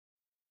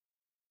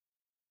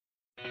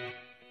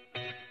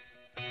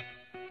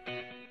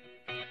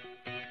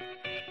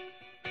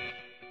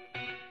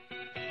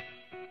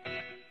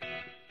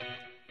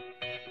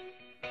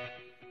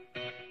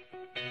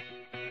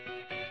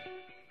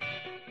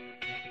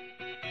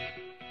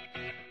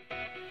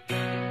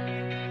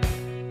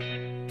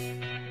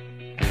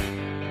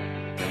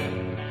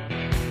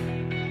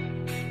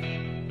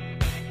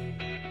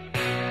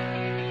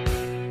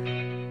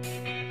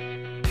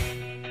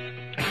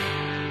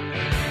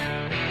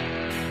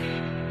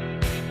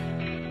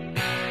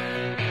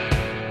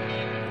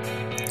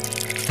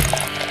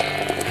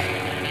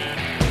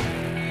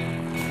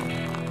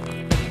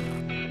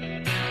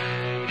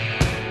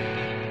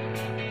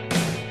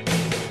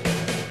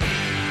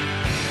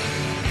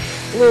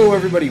Hello,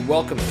 everybody.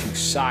 Welcome to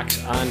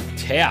Sox on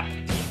Tap,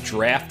 the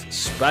draft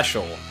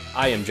special.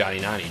 I am Johnny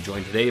Nani,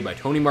 joined today by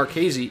Tony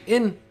Marchese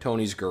in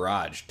Tony's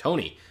garage.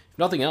 Tony, if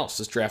nothing else,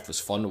 this draft was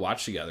fun to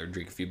watch together and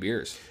drink a few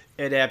beers.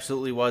 It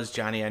absolutely was,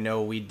 Johnny. I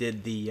know we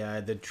did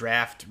the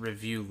draft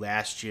review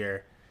last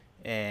year,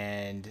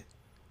 and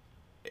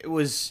it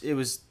was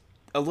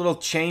a little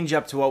change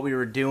up to what we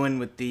were doing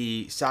with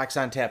the Sox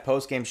on Tap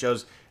postgame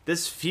shows.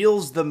 This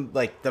feels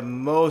the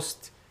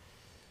most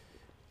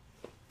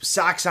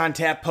Sox on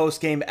Tap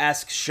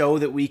postgame-esque show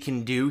that we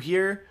can do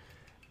here,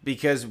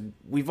 because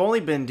we've only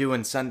been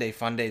doing Sunday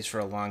Fun Days for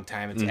a long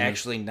time. It's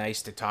actually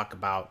nice to talk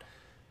about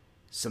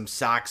some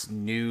Sox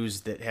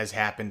news that has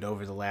happened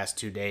over the last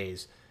 2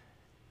 days.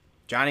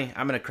 Johnny,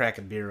 I'm going to crack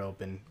a beer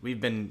open. We've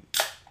been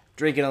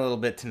drinking a little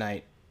bit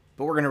tonight,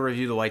 but we're going to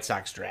review the White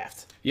Sox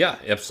draft. Yeah,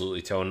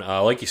 absolutely, Tone.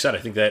 Like you said, I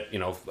think that,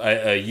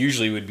 I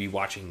usually would be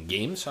watching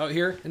games out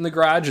here in the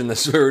garage, and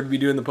this is where we'd be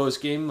doing the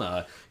post game.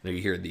 You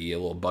hear the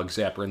little bug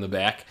zapper in the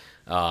back.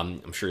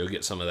 I'm sure you'll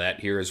get some of that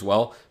here as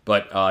well.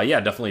 But yeah,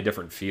 definitely a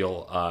different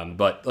feel.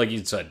 But like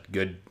you said,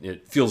 good.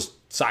 It feels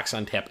Sox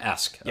on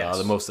Tap-esque, Yes.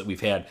 The most that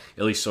we've had,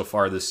 at least so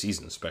far this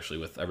season, especially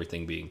with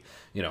everything being,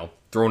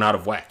 thrown out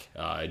of whack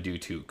due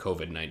to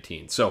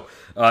COVID-19. So,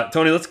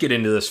 Tony, let's get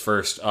into this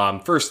first.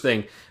 First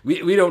thing,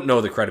 we don't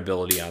know the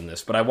credibility on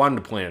this, but I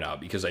wanted to point it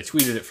out because I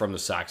tweeted it from the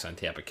Sox on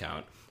Tap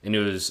account. And it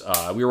was,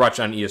 we were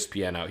watching on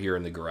ESPN out here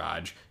in the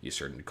garage. You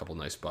heard a couple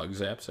nice bug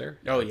zaps there.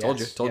 Oh, I told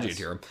yes, you yes. you'd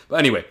hear them. But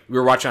anyway, we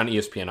were watching on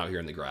ESPN out here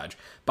in the garage.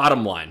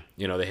 Bottom line,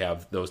 they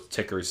have those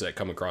tickers that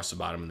come across the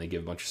bottom, and they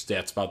give a bunch of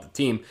stats about the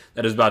team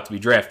that is about to be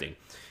drafting.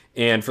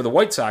 And for the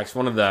White Sox,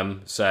 one of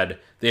them said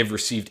they have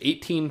received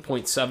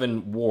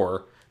 18.7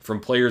 WAR from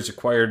players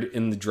acquired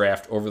in the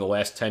draft over the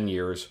last 10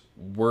 years,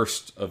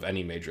 worst of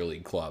any major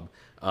league club.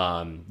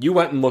 You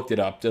went and looked it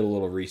up, did a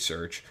little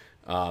research.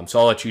 So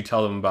I'll let you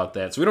tell them about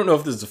that. So we don't know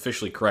if this is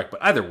officially correct,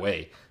 but either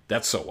way,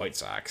 that's so White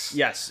Sox.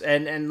 Yes,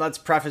 and let's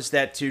preface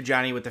that too,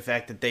 Johnny, with the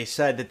fact that they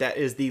said that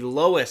is the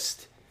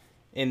lowest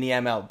in the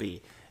MLB.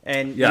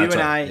 And Yeah,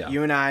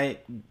 you and I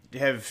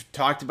have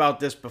talked about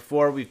this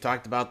before. We've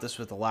talked about this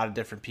with a lot of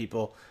different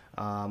people,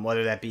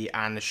 whether that be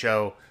on the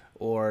show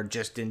or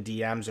just in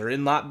DMs or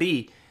in Lot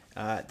B.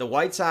 The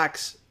White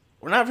Sox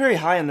were not very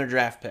high on their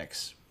draft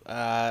picks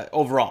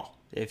overall,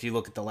 if you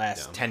look at the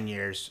last 10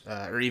 years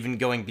or even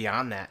going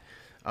beyond that.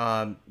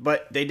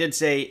 But they did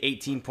say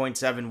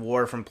 18.7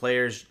 WAR from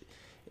players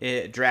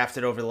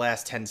drafted over the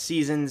last 10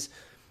 seasons.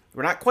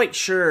 We're not quite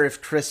sure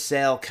if Chris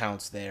Sale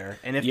counts there,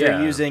 and if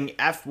they're using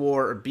F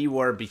WAR or B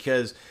WAR,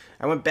 because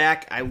I went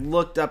back, I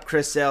looked up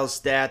Chris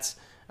Sale's stats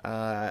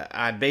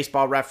on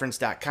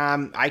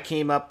baseballreference.com. I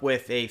came up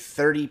with a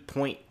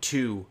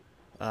 30.2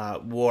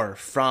 WAR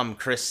from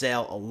Chris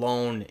Sale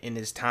alone in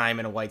his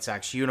time in a White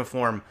Sox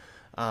uniform.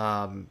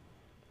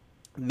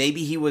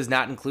 Maybe he was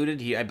not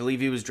included. I believe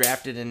he was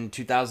drafted in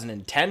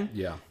 2010.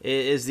 Yeah,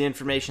 is the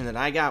information that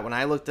I got when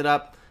I looked it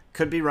up.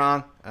 Could be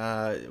wrong.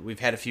 We've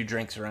had a few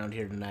drinks around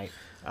here tonight.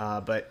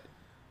 But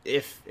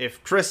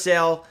if Chris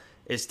Sale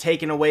is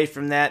taken away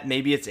from that,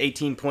 maybe it's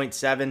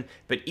 18.7.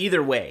 But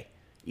either way,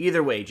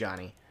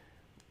 Johnny,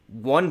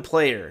 one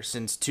player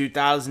since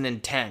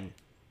 2010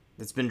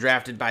 that's been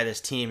drafted by this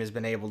team has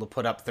been able to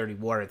put up 30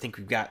 WAR. I think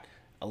we've got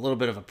a little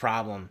bit of a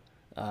problem.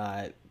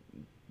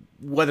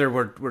 Whether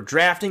we're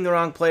drafting the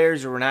wrong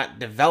players or we're not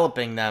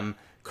developing them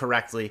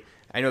correctly.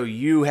 I know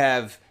you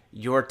have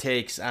your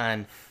takes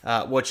on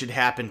what should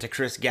happen to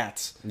Chris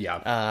Getz.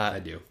 Yeah, I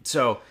do.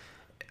 So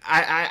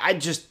I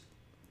just,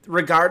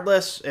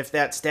 regardless if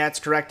that stat's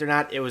correct or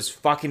not, it was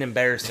fucking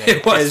embarrassing.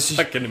 It was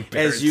fucking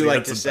embarrassing. As you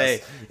like to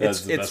say.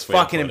 It's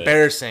fucking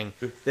embarrassing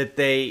that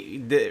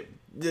the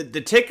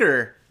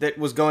ticker that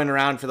was going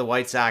around for the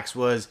White Sox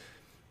was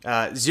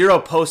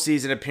 0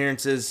 postseason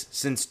appearances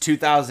since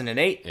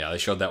 2008. Yeah, they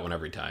showed that one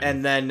every time.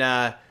 And then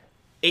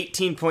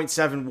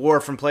 18.7 WAR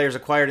from players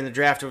acquired in the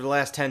draft over the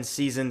last 10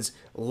 seasons,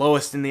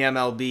 lowest in the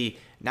MLB.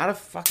 Not a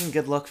fucking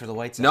good look for the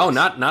White Sox. No,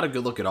 not a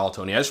good look at all,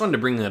 Tony. I just wanted to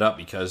bring that up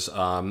because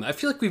I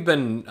feel like we've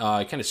been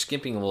kind of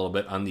skimping a little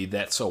bit on the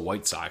That's So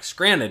White Sox.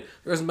 Granted,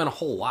 there hasn't been a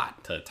whole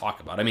lot to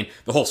talk about. I mean,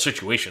 the whole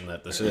situation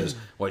that this is,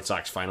 White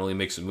Sox finally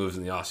make some moves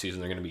in the offseason.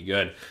 They're going to be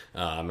good.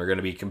 They're going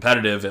to be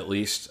competitive at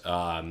least.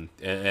 And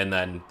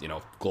then,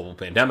 global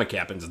pandemic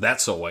happens.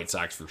 That's So White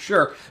Sox for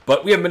sure.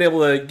 But we haven't been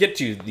able to get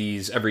to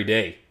these every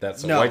day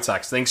That's So White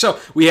Sox thing. So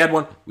we had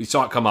one. We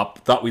saw it come up.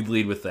 Thought we'd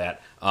lead with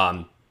that.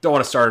 Don't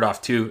want to start it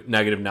off too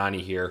negative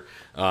Nani here.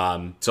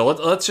 So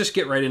let's just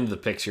get right into the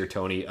picks here,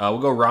 Tony. We'll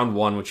go round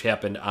one, which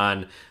happened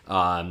on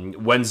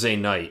Wednesday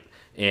night.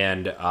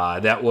 And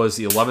that was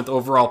the 11th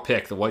overall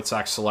pick. The White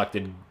Sox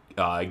selected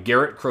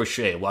Garrett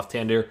Crochet,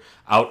 left-hander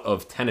out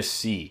of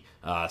Tennessee.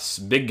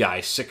 Big guy,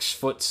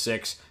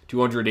 6'6",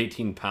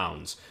 218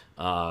 pounds.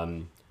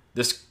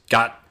 This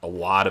got a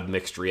lot of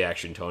mixed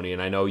reaction, Tony.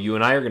 And I know you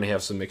and I are going to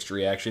have some mixed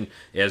reaction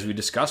as we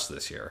discuss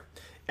this here.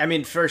 I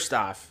mean, first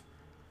off,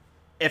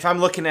 if I'm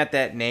looking at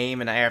that name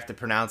and I have to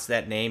pronounce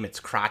that name, it's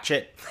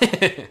Crotchet.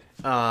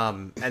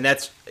 And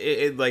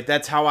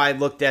that's how I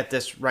looked at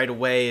this right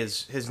away.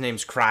 Is his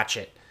name's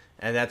Crotchet.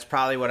 and that's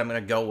probably what I'm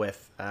going to go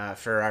with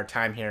for our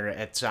time here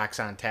at Sox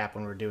on Tap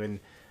when we're doing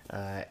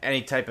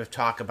any type of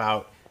talk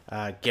about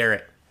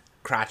Garrett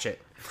Crochet.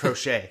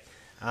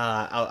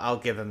 I'll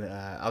give him.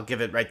 I'll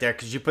give it right there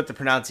because you put the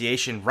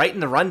pronunciation right in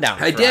the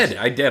rundown. I did.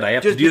 I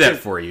have to do that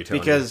for you, Tony.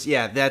 Because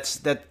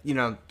that's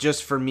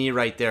just for me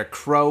right there.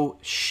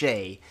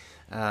 Crochet,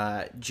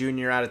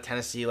 junior out of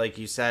Tennessee, like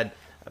you said,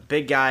 a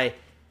big guy.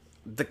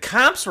 The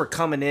comps were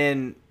coming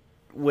in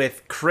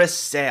with Chris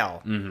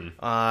Sale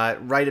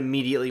right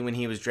immediately when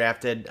he was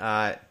drafted.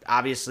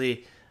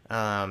 Obviously,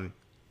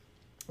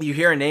 you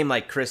hear a name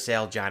like Chris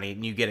Sale, Johnny,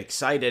 and you get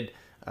excited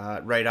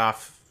right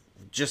off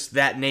just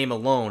that name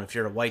alone, if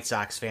you're a White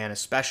Sox fan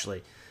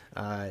especially.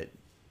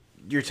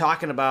 You're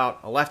talking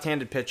about a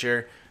left-handed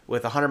pitcher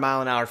with a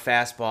 100-mile-an-hour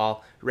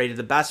fastball, rated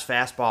the best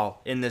fastball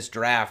in this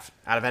draft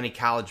out of any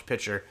college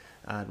pitcher.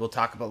 We'll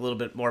talk a little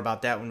bit more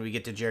about that when we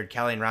get to Jared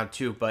Kelly in round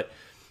 2. But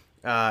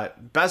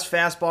best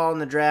fastball in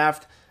the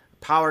draft,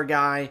 power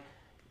guy.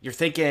 You're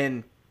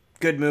thinking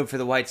good move for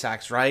the White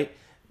Sox, right?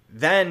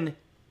 Then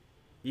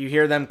you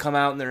hear them come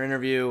out in their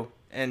interview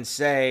and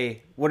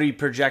say, what do you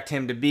project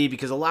him to be?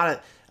 Because a lot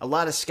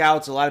of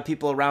scouts, a lot of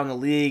people around the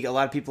league, a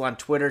lot of people on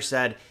Twitter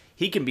said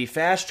he can be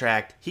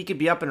fast-tracked. He could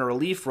be up in a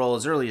relief role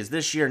as early as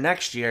this year,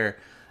 next year.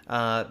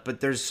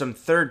 But there's some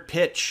third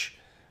pitch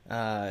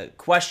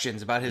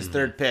questions about his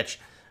third pitch.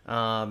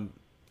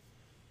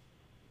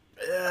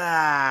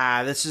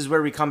 This is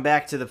where we come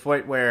back to the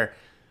point where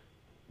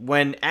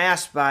when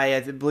asked by,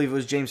 I believe it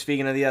was James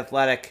Fegan of The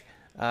Athletic,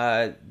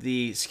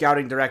 the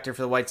scouting director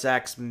for the White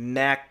Sox,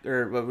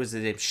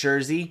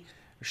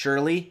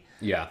 Shirley?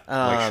 Yeah,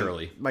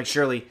 Mike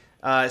Shirley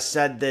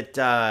said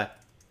that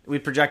we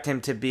project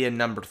him to be a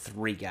number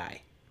 3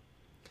 guy.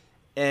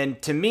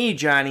 And to me,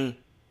 Johnny,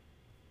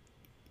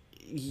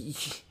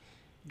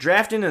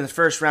 drafting in the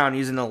first round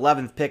using the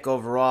 11th pick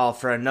overall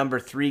for a number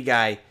 3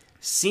 guy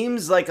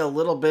seems like a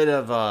little bit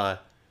of a,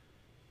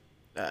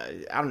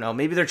 I don't know,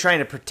 maybe they're trying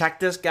to protect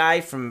this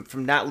guy from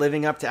not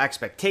living up to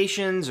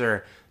expectations,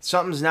 or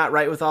something's not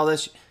right with all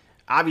this.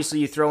 Obviously,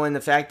 you throw in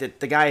the fact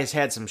that the guy has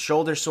had some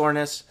shoulder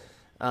soreness.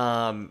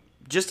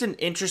 Just an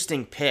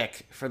interesting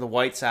pick for the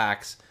White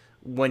Sox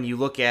when you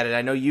look at it.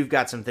 I know you've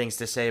got some things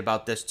to say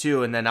about this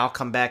too, and then I'll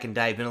come back and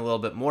dive in a little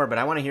bit more, but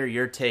I want to hear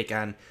your take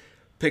on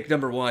pick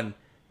number 1,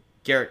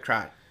 Garrett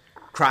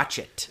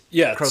Crochet.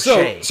 Yeah,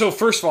 Crochet. So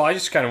first of all, I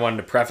just kind of wanted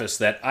to preface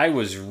that I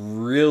was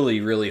really,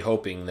 really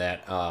hoping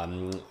that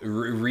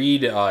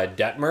Reed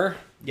Detmer,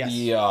 yes,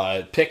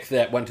 the pick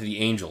that went to the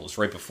Angels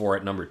right before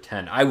at number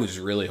 10, I was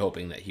really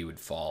hoping that he would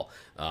fall.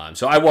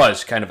 So I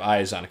was kind of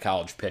eyes on a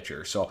college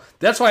pitcher. So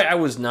that's why I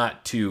was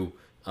not too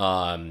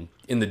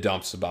in the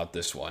dumps about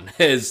this one,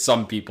 as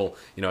some people,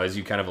 as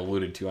you kind of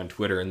alluded to on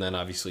Twitter, and then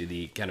obviously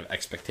the kind of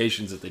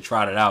expectations that they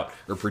trotted out,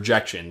 or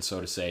projections,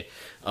 so to say.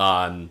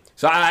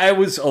 So I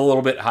was a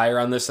little bit higher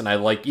on this, and I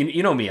like,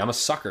 you know me, I'm a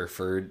sucker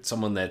for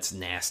someone that's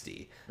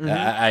nasty.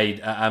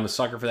 I'm a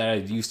sucker for that. I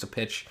used to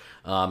pitch.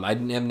 I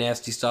didn't have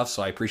nasty stuff,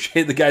 so I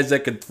appreciate the guys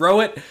that could throw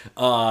it.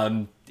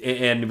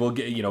 And we'll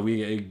get,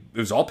 it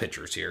was all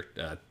pitchers here.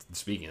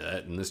 Speaking of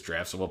that in this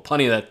draft, so we'll have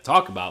plenty of that to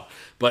talk about.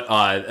 But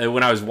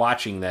when I was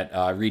watching that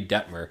Reed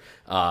Detmer,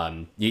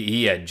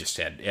 he had just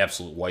had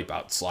absolute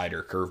wipeout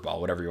slider,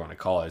 curveball, whatever you want to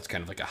call it. It's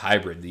kind of like a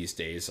hybrid these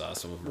days.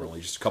 Some of them are only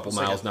just a couple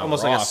miles now.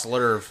 Almost like a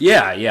slurve.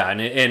 Yeah, and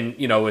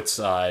it's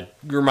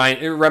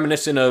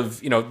reminiscent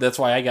of, that's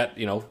why I got,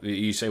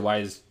 you say, why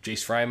is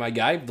Jace Fry my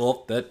guy?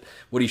 Well, that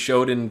what he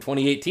showed in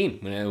 2018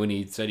 when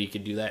he said he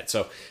could do that.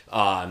 So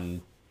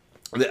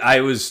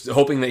I was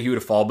hoping that he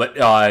would fall, but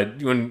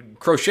when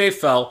Crochet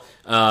fell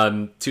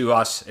to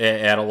us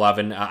at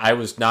 11, I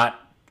was not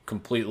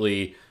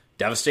completely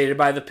devastated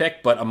by the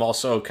pick, but I'm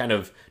also kind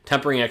of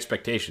tempering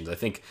expectations. I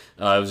think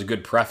it was a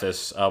good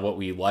preface, what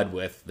we led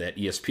with, that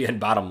ESPN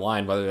bottom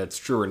line, whether that's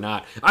true or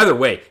not. Either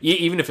way,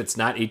 even if it's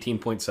not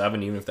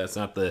 18.7, even if that's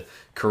not the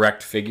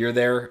correct figure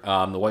there,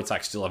 the White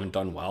Sox still haven't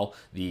done well.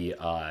 The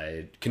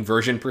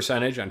conversion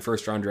percentage on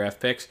first-round draft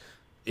picks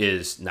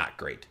is not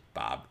great,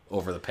 Bob,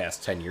 over the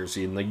past 10 years.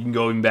 And you can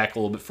go even back a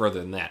little bit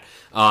further than that.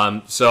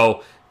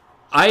 So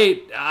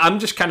I'm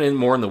just kind of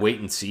more in the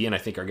wait and see, and I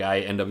think our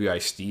guy NWI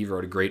Steve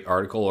wrote a great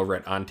article over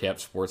at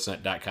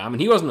OnTapSportsNet.com,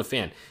 and he wasn't a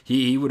fan.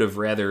 He would have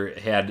rather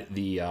had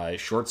the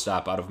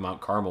shortstop out of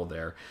Mount Carmel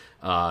there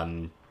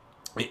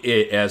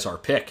as our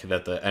pick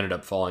that ended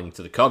up falling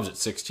to the Cubs at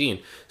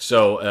 16.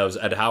 So it was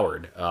Ed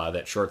Howard,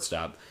 that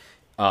shortstop.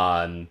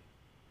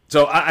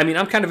 So,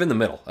 I'm kind of in the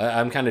middle.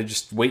 I'm kind of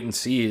just wait and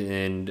see,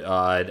 and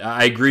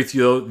I agree with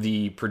you,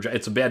 though,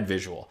 it's a bad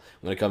visual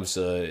when it comes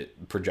to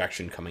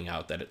projection coming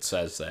out, that it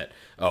says that,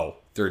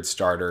 third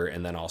starter,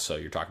 and then also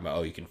you're talking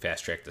about, you can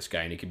fast-track this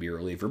guy and he can be a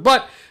reliever.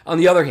 But, on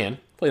the other hand,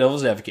 play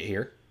devil's advocate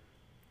here,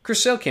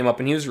 Chris Sale came up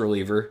and he was a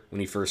reliever when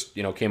he first,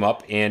 came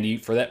up,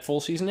 and for that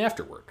full season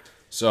afterward.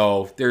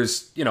 So,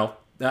 there's,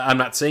 I'm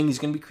not saying he's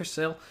going to be Chris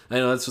Sale. I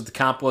know that's what the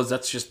comp was.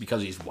 That's just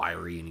because he's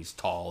wiry and he's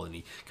tall and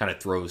he kind of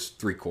throws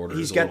three-quarters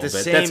He's a got little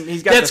the bit. same.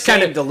 He's got the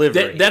same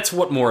delivery. That's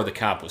what more of the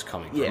comp was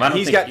coming from. Yeah, I don't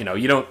he's think got-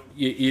 you don't.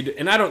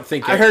 And I don't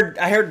think I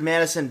heard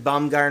Madison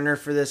Bumgarner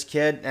for this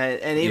kid,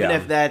 and even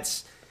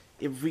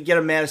if we get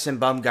a Madison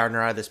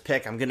Bumgarner out of this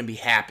pick, I'm gonna be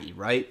happy,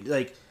 right?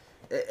 Like,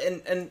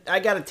 and I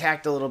got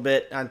attacked a little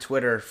bit on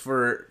Twitter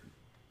for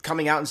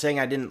coming out and saying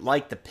I didn't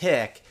like the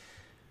pick.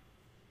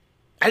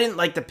 I didn't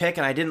like the pick,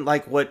 and I didn't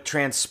like what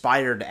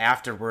transpired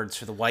afterwards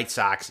for the White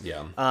Sox.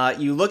 Yeah.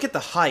 You look at the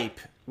hype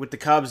with the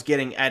Cubs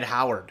getting Ed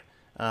Howard,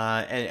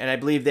 and I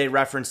believe they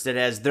referenced it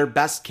as their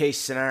best case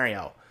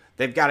scenario.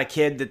 They've got a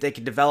kid that they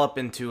could develop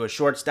into a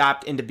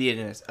shortstop, into being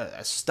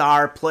a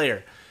star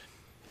player.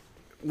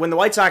 When the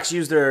White Sox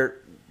use their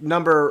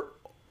number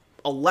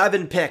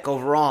 11 pick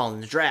overall in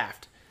the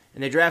draft,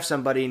 and they draft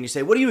somebody, and you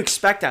say, what do you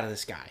expect out of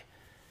this guy?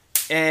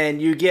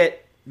 And you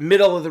get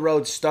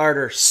middle-of-the-road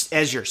starter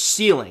as your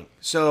ceiling.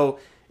 So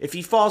if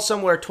he falls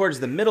somewhere towards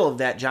the middle of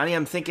that, Johnny,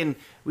 I'm thinking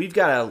we've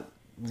got a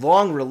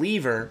long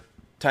reliever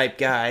type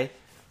guy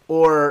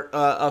or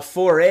a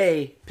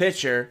 4A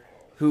pitcher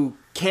who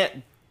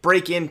can't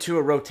break into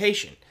a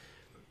rotation.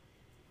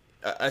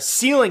 A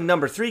ceiling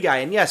number 3 guy,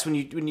 and yes, when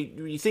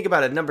you think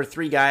about a number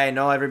 3 guy, I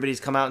know everybody's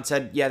come out and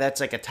said, yeah,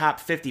 that's like a top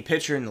 50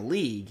 pitcher in the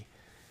league.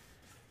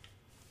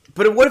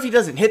 But what if he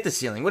doesn't hit the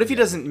ceiling? What if he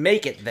doesn't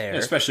make it there?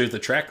 especially with the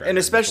track record. And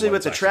especially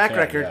with the track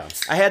record, yeah.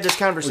 I had this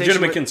conversation.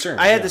 Legitimate concern.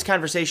 I had this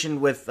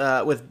conversation with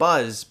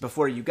Buzz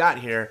before you got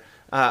here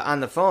on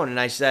the phone, and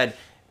I said,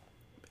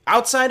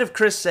 outside of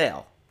Chris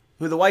Sale,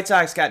 who the White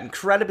Sox got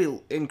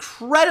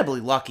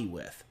incredibly lucky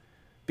with,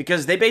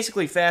 because they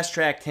basically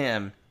fast-tracked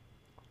him,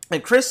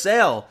 and Chris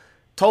Sale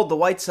told the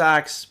White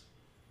Sox,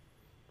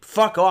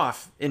 fuck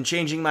off in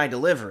changing my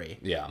delivery.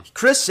 Yeah.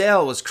 Chris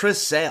Sale was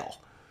Chris Sale.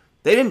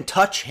 They didn't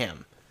touch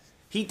him.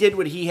 He did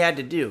what he had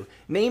to do.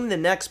 Name the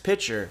next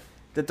pitcher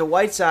that the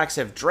White Sox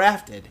have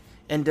drafted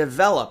and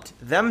developed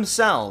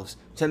themselves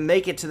to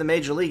make it to the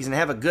major leagues and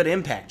have a good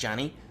impact,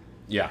 Johnny.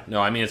 Yeah,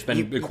 no, I mean, it's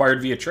been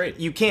acquired via trade.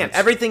 You can't.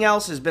 Everything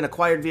else has been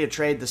acquired via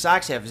trade. The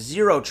Sox have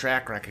zero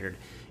track record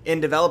in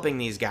developing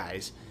these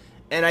guys.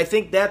 And I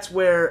think that's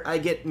where I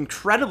get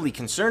incredibly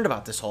concerned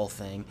about this whole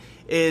thing,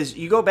 is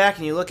you go back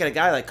and you look at a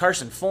guy like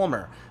Carson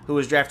Fulmer, who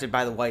was drafted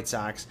by the White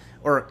Sox,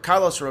 or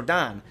Carlos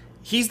Rodon.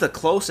 He's the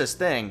closest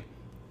thing,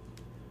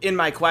 in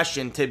my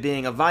question, to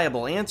being a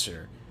viable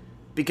answer,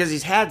 because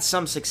he's had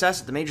some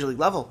success at the major league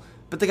level,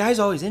 but the guy's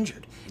always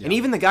injured. Yeah. And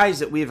even the guys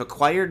that we have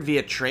acquired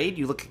via trade,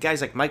 you look at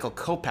guys like Michael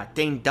Kopech,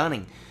 Dane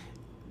Dunning,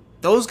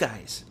 those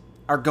guys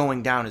are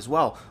going down as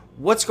well.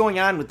 What's going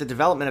on with the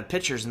development of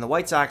pitchers in the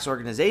White Sox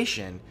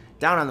organization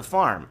down on the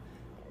farm?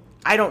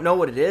 I don't know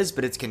what it is,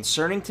 but it's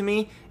concerning to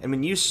me. And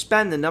when you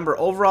spend the number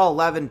overall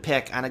 11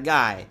 pick on a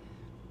guy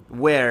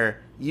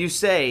where you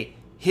say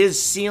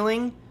his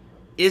ceiling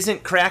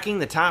isn't cracking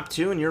the top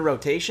 2 in your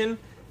rotation,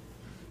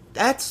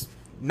 that's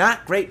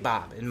not great,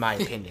 Bob, in my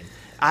opinion.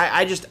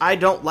 I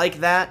don't like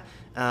that.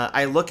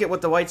 I look at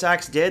what the White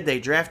Sox did. They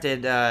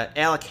drafted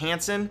Alec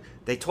Hansen.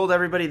 They told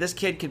everybody this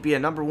kid could be a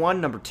number 1,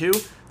 number 2.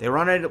 They were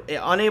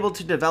unable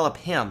to develop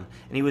him,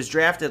 and he was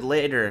drafted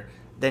later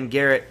than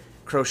Garrett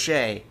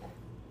Crochet.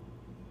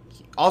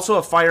 Also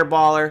a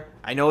fireballer.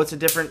 I know it's a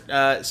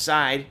different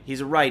side.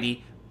 He's a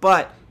righty,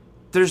 but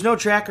there's no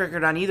track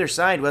record on either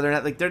side. Whether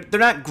or not they're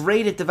not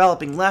great at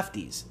developing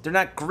lefties. They're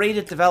not great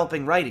at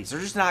developing righties. They're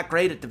just not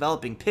great at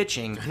developing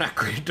pitching. They're not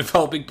great at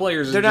developing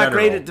players in general. They're not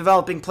great at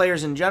developing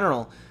players in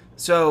general.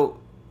 So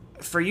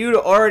for you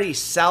to already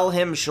sell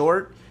him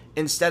short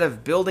instead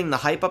of building the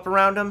hype up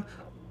around him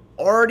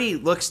already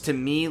looks to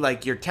me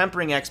like you're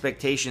tempering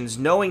expectations,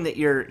 knowing that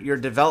your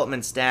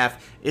development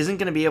staff isn't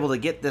going to be able to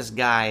get this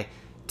guy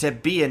to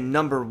be a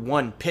number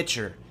 1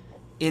 pitcher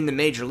in the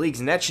major leagues.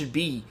 And that should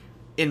be,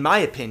 in my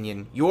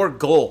opinion, your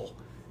goal.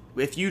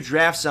 If you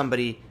draft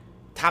somebody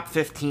top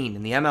 15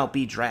 in the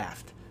MLB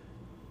draft,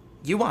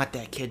 you want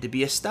that kid to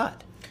be a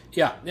stud.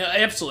 Yeah,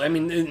 absolutely. I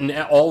mean,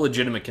 in all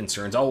legitimate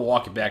concerns. I'll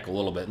walk it back a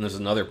little bit, and there's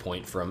another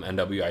point from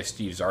NWI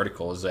Steve's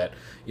article, is that,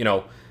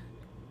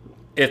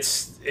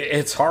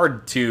 it's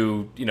hard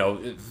to,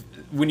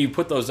 when you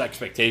put those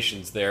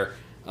expectations there,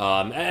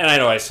 and I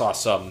know I saw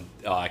some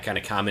kind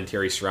of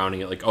commentary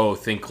surrounding it, like, oh,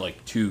 think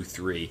like 2,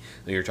 3.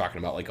 And you're talking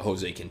about like a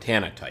Jose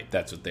Quintana type.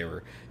 That's what they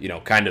were,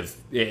 kind of,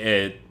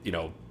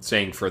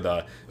 saying for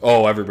the,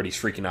 everybody's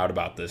freaking out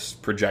about this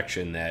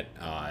projection that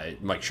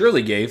Mike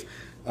Shirley gave.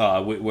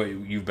 What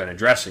you've been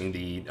addressing,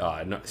 the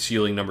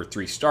ceiling number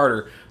 3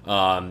 starter.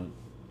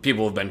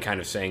 People have been kind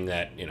of saying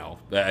that,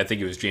 I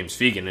think it was James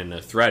Fegan in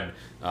a thread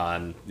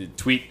on the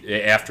tweet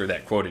after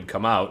that quote had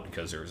come out,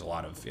 because there was a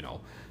lot of,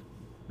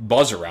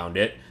 buzz around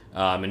it.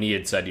 And he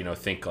had said,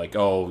 think like,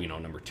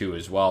 number 2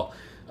 as well.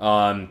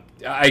 I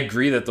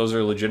agree that those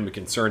are legitimate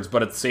concerns,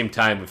 but at the same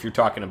time, if you're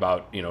talking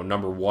about,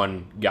 number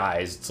 1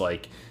 guys, it's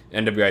like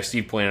NWI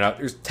Steve pointed out,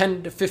 there's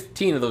 10 to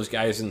 15 of those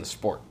guys in the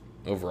sport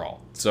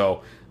overall.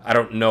 So I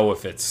don't know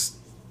if it's,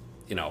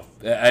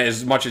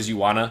 as much as you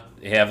want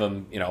to have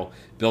them,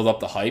 build up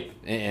the hype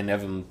and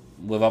have them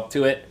live up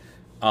to it.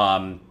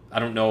 I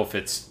don't know if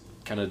it's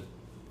kind of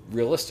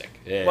realistic.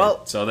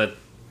 Well, so that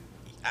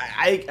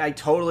I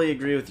totally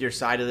agree with your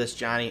side of this,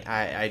 Johnny.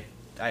 I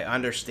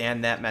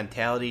understand that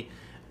mentality.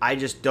 I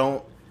just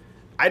don't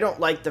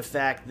like the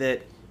fact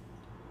that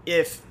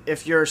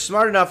if you're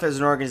smart enough as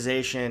an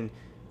organization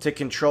to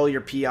control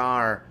your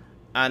PR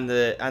on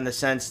the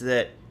sense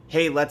that,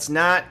 hey, let's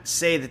not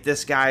say that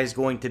this guy is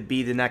going to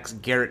be the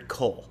next Garrett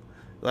Cole.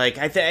 Like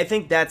I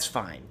think that's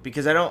fine,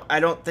 because I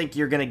don't think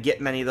you're going to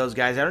get many of those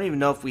guys. I don't even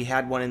know if we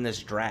had one in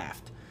this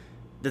draft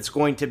that's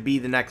going to be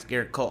the next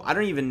Garrett Cole. I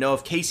don't even know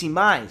if Casey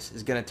Mize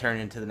is going to turn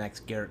into the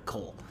next Garrett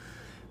Cole.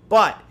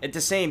 But at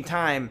the same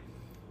time,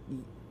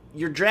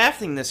 you're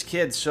drafting this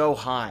kid so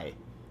high.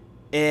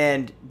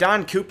 And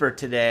Don Cooper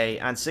today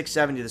on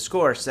 670 The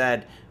Score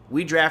said,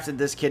 we drafted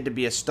this kid to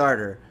be a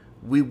starter.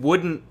 We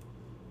wouldn't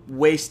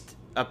waste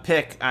a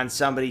pick on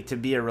somebody to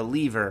be a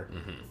reliever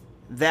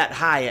that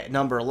high at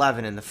number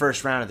 11 in the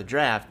first round of the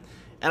draft.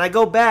 And I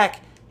go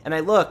back and I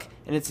look,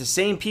 and it's the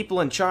same people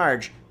in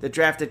charge that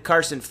drafted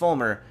Carson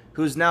Fulmer,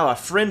 who's now a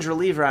fringe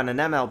reliever on an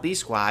MLB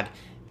squad.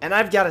 And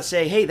I've got to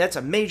say, hey, that's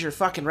a major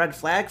fucking red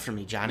flag for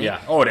me, Johnny.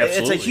 Yeah, oh, it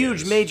absolutely It's a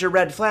huge is. major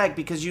red flag,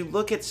 because you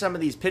look at some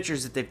of these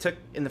pitchers that they've took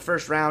in the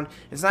first round.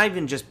 It's not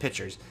even just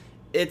pitchers.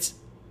 It's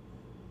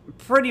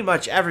pretty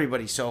much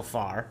everybody so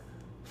far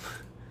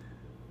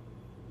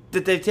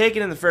that they've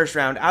taken in the first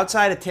round,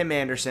 outside of Tim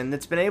Anderson,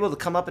 that's been able to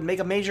come up and make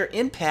a major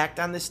impact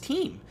on this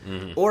team.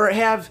 Or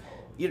have,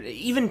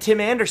 even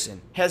Tim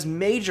Anderson has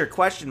major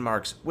question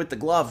marks with the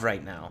glove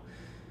right now.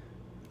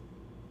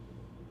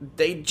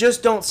 They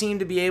just don't seem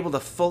to be able to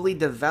fully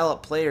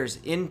develop players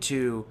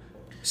into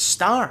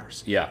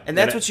stars. Yeah. And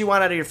that's what you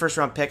want out of your first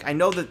round pick. I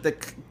know that the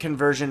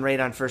conversion rate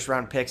on first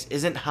round picks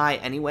isn't high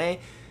anyway,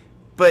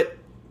 but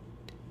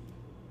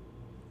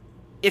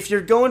if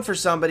you're going for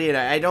somebody, and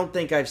I don't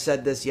think I've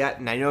said this yet,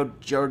 and I know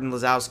Jordan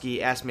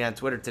Lazowski asked me on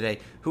Twitter today,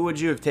 who would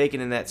you have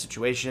taken in that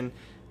situation?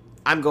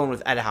 I'm going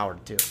with Ed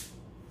Howard, too.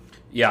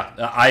 Yeah,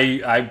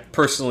 I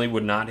personally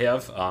would not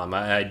have.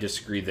 I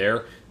disagree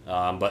there.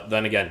 But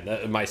then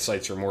again, my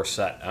sights are more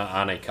set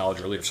on a college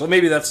reliever. So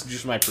maybe that's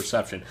just my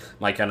perception,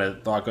 my kind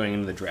of thought going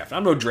into the draft.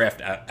 I'm no draft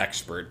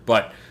expert,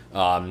 but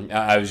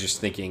I was just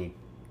thinking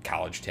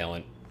college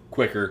talent,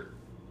 quicker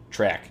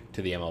track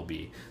to the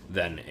MLB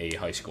than a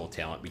high school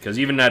talent. Because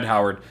even Ed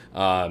Howard,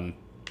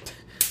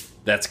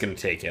 that's going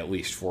to take at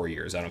least 4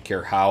 years. I don't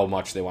care how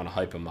much they want to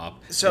hype him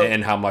up,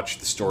 and how much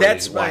the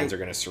storylines are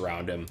going to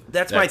surround him.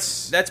 That's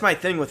my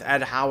thing with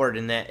Ed Howard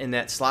in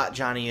that slot,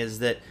 Johnny, is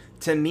that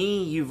to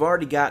me, you've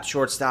already got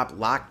shortstop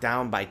locked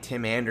down by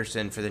Tim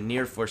Anderson for the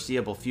near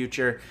foreseeable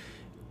future.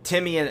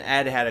 Timmy and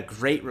Ed had a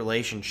great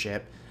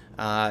relationship.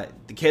 The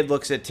kid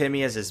looks at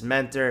Timmy as his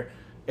mentor.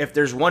 If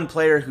there's one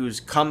player who's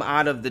come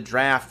out of the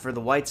draft for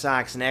the White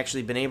Sox and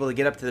actually been able to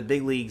get up to the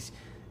big leagues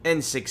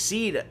and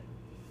succeed,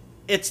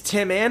 it's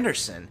Tim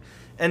Anderson.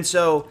 And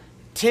so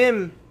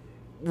Tim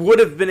would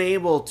have been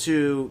able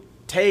to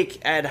take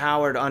Ed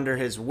Howard under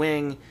his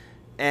wing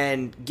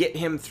and get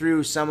him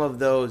through some of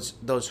those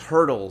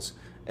hurdles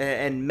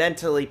and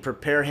mentally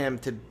prepare him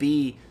to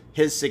be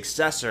his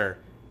successor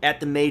at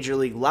the major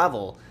league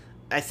level.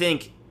 I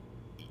think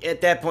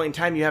at that point in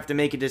time you have to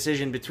make a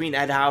decision between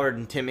Ed Howard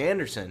and Tim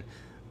Anderson.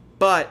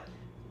 But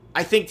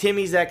I think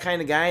Timmy's that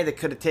kind of guy that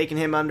could have taken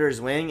him under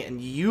his wing,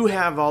 and you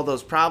have all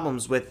those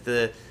problems with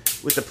the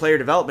player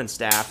development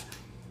staff.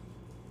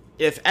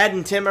 If Ed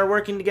and Tim are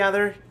working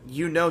together,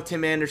 you know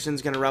Tim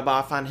Anderson's going to rub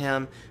off on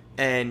him,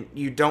 and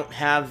you don't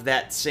have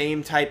that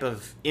same type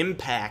of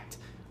impact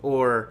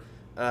or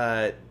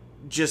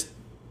just,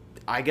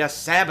 I guess,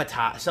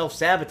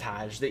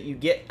 self-sabotage that you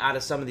get out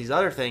of some of these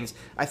other things.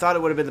 I thought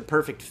it would have been the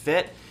perfect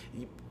fit.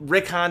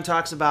 Rick Hahn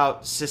talks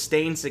about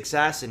sustained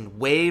success and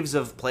waves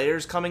of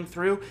players coming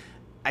through.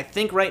 I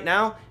think right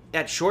now,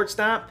 at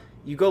shortstop,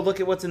 you go look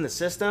at what's in the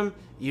system,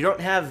 you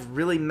don't have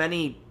really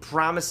many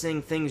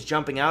promising things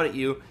jumping out at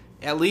you,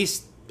 at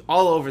least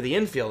all over the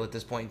infield at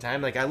this point in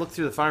time. Like, I look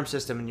through the farm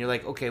system, and you're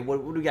like, okay, what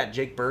do we got?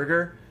 Jake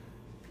Berger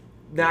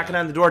knocking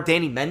on the door.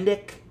 Danny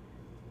Mendick?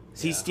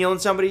 Is he stealing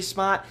somebody's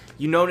spot?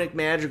 You know Nick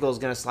Madrigal is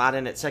going to slot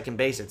in at second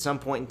base at some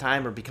point in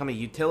time or become a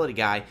utility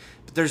guy.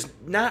 But there's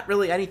not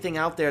really anything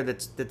out there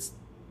that's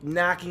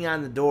knocking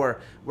on the door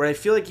where I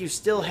feel like you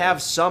still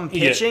have some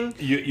pitching.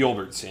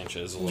 Yolbert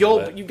Sanchez a little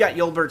bit. You've got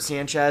Yolbert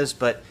Sanchez,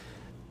 but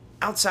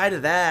outside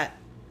of that,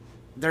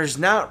 there's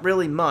not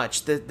really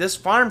much. This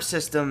farm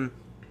system,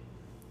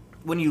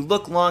 when you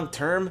look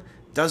long-term,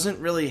 doesn't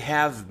really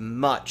have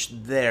much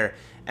there.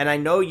 And I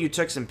know you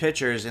took some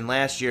pitchers in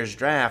last year's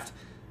draft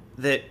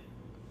that,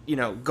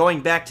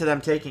 going back to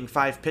them taking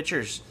 5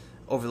 pitchers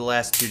over the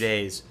last 2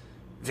 days,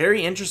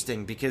 very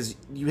interesting because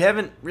you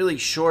haven't really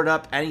shored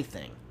up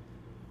anything.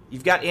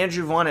 You've got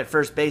Andrew Vaughn at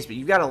first base, but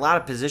you've got a lot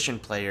of position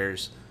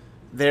players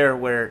there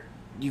where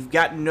you've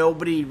got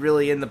nobody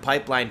really in the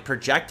pipeline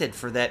projected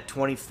for that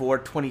 24,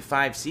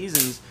 25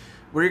 seasons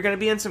where you're going to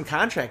be in some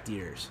contract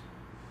years.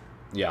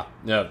 Yeah,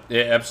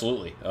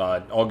 absolutely.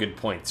 All good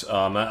points.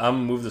 I'm going to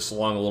move this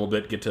along a little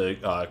bit, get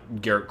to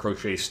Garrett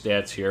Crochet's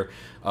stats here.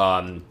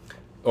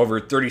 over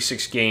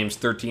 36 games,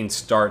 13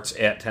 starts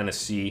at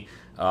Tennessee.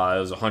 It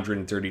was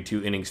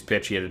 132 innings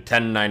pitched. He had a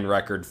 10-9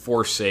 record,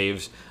 4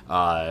 saves,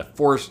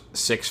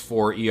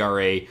 4.64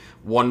 ERA,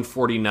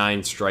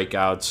 149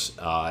 strikeouts,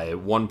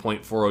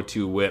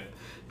 1.402 WHIP,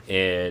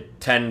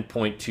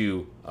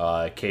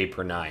 10.2 K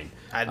per nine.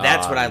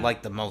 That's what I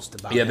like the most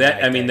about. Yeah, him that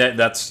right I mean there.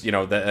 that's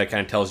that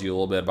kind of tells you a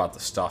little bit about the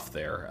stuff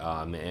there,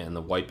 and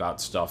the wipeout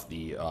stuff,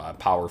 the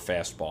power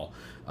fastball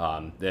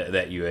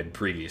that you had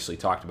previously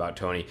talked about,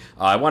 Tony.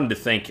 I wanted to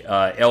thank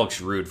Alex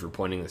Rude for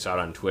pointing this out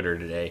on Twitter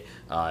today.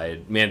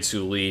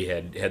 Mansu Lee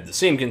had the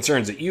same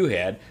concerns that you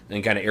had,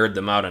 and kind of aired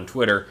them out on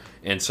Twitter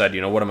and said,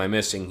 what am I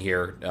missing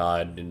here?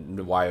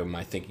 Why am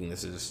I thinking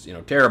this is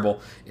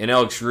terrible? And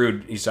Alex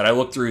Rude, he said, I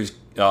looked through his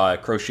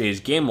Crochet's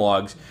game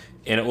logs,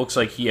 and it looks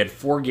like he had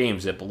 4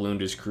 games that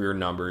ballooned his career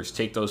numbers.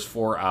 Take those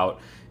 4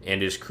 out,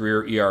 and his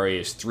career ERA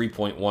is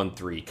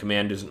 3.13.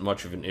 Command isn't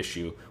much of an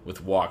issue,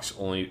 with walks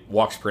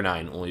per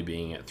 9 only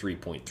being at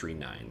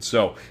 3.39.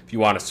 So if you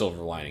want a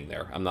silver lining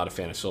there, I'm not a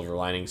fan of silver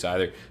linings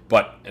either,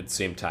 but at the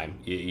same time,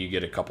 you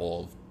get a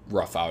couple of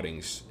rough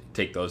outings,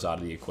 take those out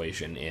of the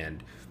equation,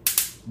 and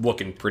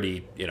looking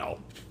pretty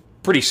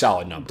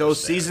solid numbers.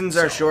 Those seasons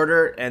are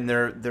shorter and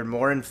they're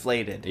more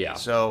inflated. Yeah.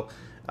 So.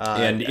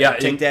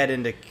 Take that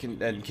into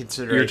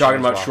consideration. You're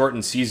talking about well.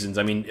 shortened seasons.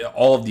 I mean,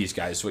 all of these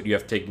guys, what you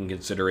have to take in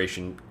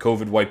consideration,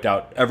 COVID wiped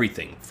out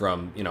everything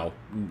from,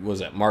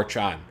 was it March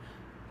on?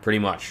 Pretty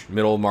much,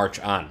 middle of March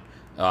on.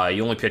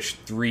 You only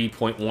pitched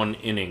 3.1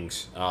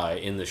 innings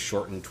in the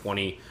shortened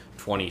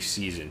 2020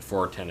 season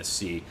for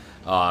Tennessee.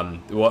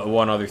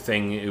 One other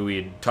thing, we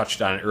had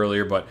touched on it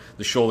earlier, but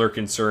the shoulder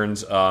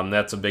concerns,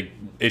 that's a big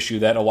issue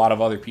that a lot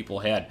of other people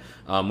had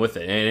with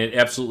it, and it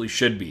absolutely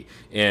should be.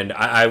 And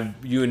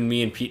you and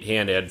me and Pete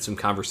Hand had some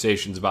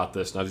conversations about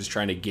this, and I was just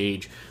trying to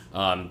gauge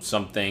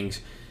some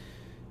things.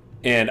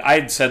 And I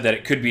had said that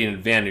it could be an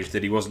advantage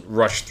that he wasn't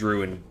rushed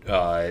through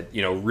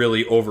and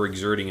really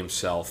overexerting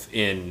himself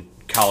in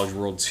College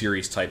World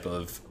Series type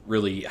of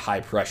really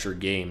high pressure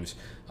games.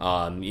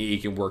 He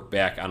can work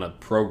back on a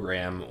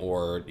program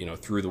or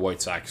through the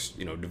White Sox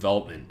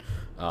development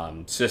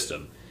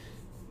system.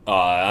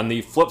 On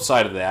the flip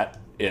side of that,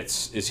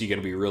 is he going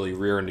to be really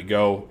rearing to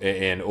go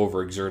and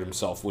overexert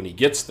himself when he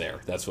gets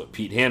there? That's what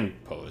Pete Hand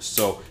posed.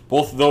 So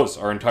both of those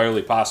are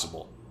entirely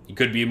possible. He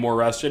could be more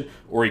rested,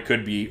 or he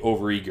could be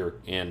overeager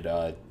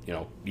and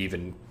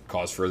even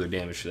cause further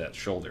damage to that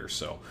shoulder.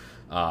 So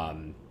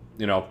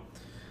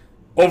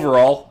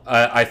overall,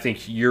 I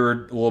think you're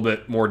a little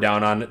bit more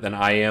down on it than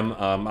I am.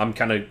 I'm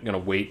kind of going to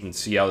wait and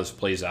see how this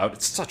plays out.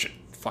 It's such a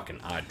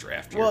fucking odd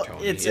draft year,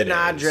 Tony. It's an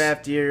odd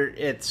draft year.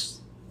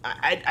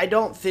 I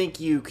don't think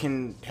you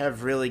can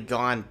have really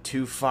gone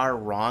too far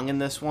wrong in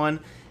this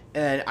one.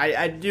 And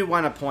I do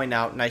want to point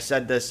out, and I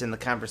said this in the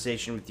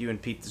conversation with you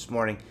and Pete this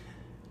morning,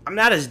 I'm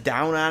not as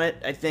down on it,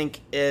 I think,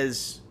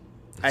 as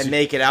I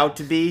make it out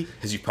to be.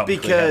 As you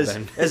publicly have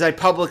been. As I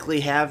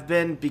publicly have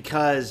been,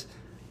 because...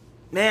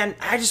 Man,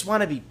 I just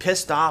want to be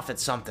pissed off at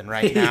something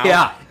right now.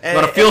 Yeah, I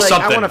want to feel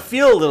something. I want to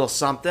feel a little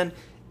something.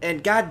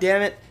 And God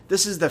damn it,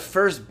 this is the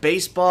first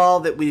baseball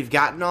that we've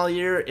gotten all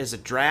year is a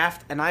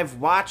draft, and I've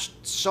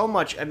watched so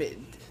much. I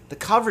mean, the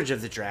coverage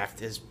of the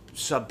draft is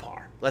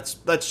subpar.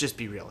 Let's just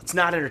be real. It's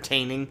not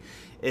entertaining.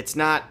 It's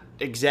not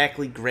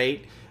exactly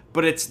great,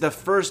 but it's the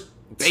first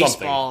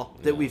baseball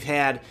that we've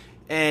had,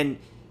 and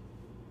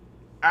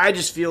I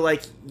just feel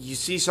like you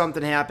see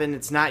something happen.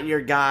 It's not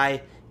your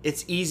guy.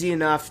 It's easy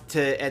enough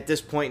to, at this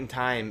point in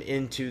time,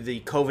 into the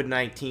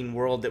COVID-19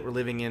 world that we're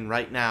living in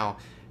right now,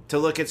 to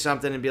look at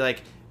something and be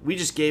like, we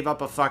just gave up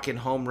a fucking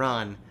home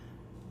run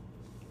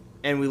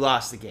and we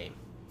lost the game.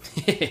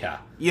 Yeah.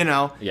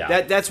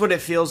 Yeah. That's what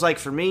it feels like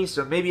for me.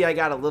 So maybe I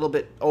got a little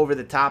bit over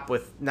the top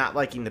with not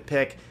liking the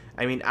pick.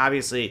 I mean,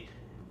 obviously,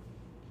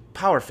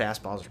 power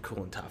fastballs are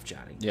cool and tough,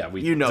 Johnny. Yeah,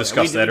 we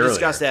discussed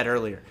that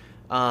earlier.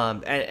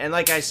 And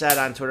like I said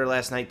on Twitter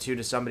last night, too,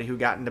 to somebody who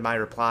got into my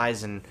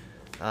replies and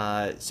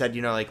said,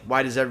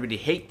 why does everybody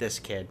hate this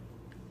kid?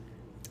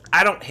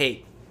 I don't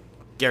hate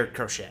Garrett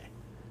Crochet.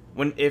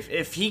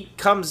 If he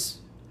comes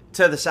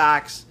to the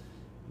Sox,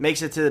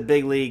 makes it to the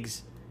big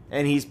leagues,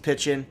 and he's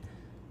pitching,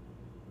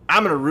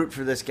 I'm going to root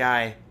for this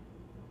guy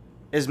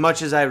as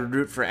much as I would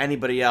root for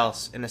anybody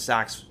else in a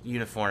Sox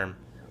uniform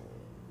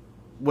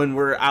when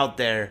we're out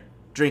there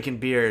drinking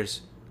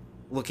beers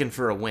looking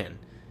for a win.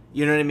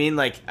 You know what I mean?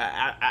 Like,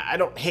 I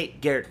don't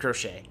hate Garrett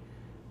Crochet.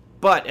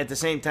 But at the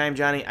same time,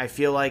 Johnny, I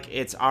feel like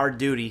it's our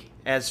duty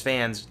as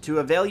fans to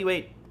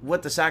evaluate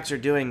what the Sox are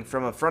doing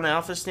from a front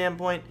office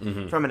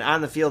standpoint, from an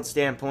on-the-field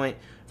standpoint,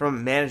 from a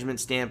management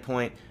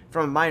standpoint,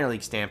 from a minor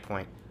league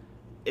standpoint.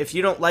 If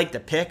you don't like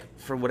the pick,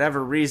 for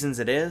whatever reasons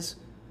it is,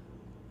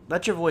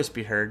 let your voice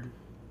be heard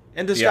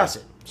and discuss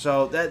it.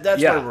 So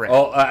that's where we're at.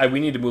 Well, we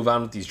need to move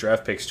on with these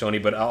draft picks, Tony,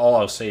 but all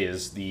I'll say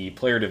is the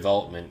player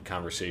development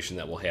conversation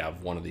that we'll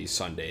have one of these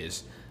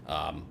Sundays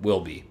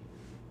will be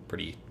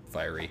pretty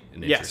fiery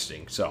and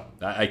interesting. Yes. So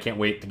I can't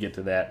wait to get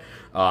to that.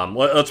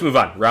 Let's move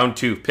on. Round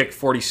 2, pick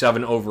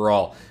 47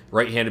 overall,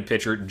 right-handed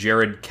pitcher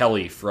Jared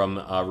Kelly from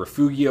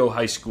Refugio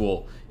High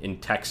School in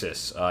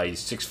Texas.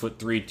 He's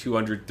 6'3",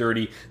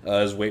 230.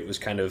 His weight was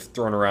kind of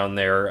thrown around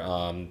there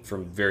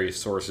from various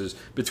sources.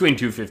 Between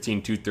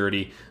 215,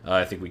 230.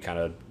 I think we kind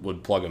of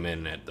would plug him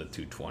in at the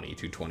 220,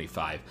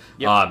 225.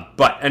 Yep.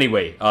 But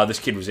anyway, this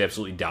kid was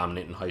absolutely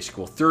dominant in high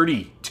school.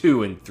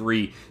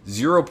 32-3,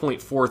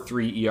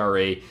 0.43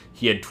 ERA.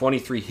 He had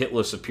 23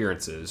 hitless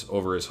appearances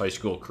over his high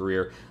school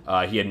career.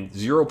 He had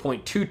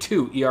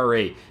 0.22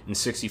 ERA in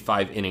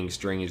 65 innings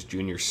during his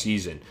junior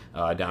season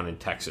down in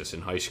Texas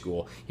in high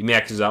school. He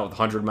maxes out with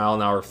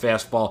 100-mile-an-hour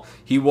fastball.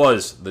 He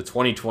was the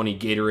 2020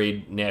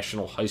 Gatorade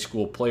National High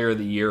School Player of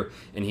the Year,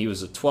 and he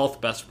was the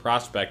 12th best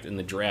prospect in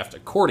the draft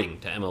according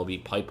to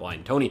MLB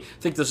Pipeline. Tony,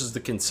 I think this is the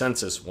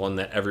consensus one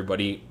that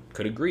everybody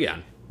could agree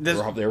on. They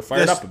were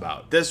fired up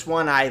about. This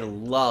one I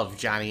love,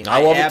 Johnny.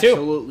 I love it too.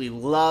 Absolutely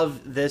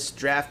love this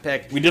draft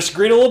pick. We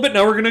disagreed a little bit,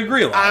 now we're going to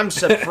agree a lot. I'm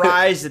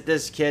surprised that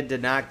this kid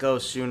did not go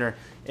sooner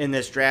in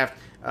this draft.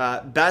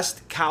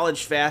 Best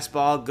college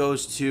fastball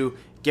goes to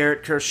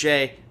Garrett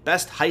Crochet.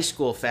 Best high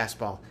school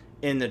fastball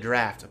in the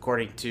draft,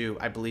 according to,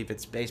 I believe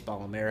it's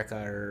Baseball America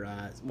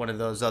or one of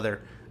those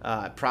other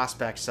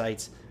prospect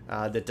sites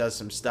that does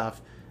some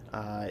stuff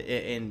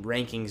in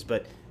rankings.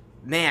 But,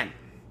 man,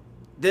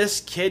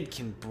 this kid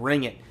can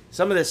bring it.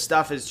 Some of this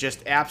stuff is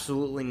just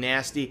absolutely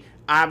nasty.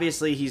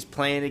 Obviously, he's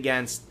playing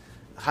against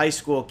high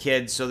school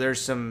kids, so there's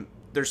some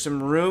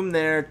room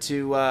there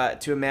to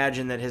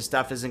imagine that his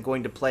stuff isn't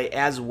going to play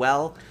as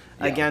well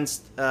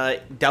against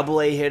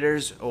AA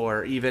hitters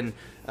or even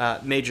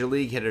major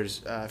league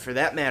hitters for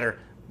that matter.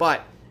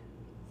 But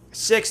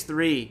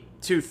 6'3",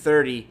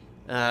 230,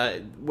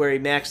 where he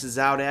maxes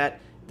out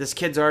at, this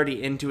kid's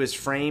already into his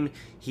frame.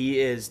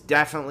 He is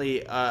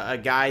definitely a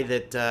guy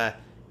that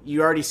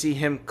you already see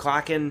him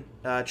clocking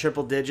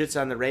triple digits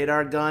on the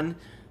radar gun,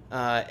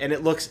 and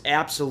it looks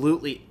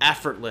absolutely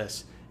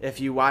effortless if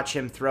you watch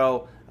him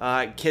throw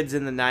kids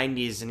in the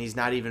 90s and he's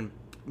not even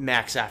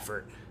max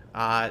effort.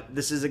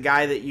 This is a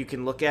guy that you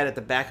can look at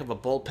the back of a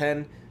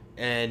bullpen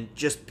and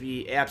just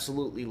be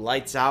absolutely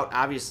lights out.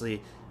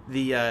 Obviously,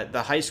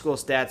 the high school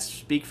stats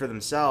speak for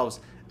themselves.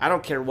 I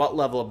don't care what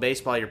level of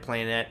baseball you're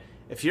playing at.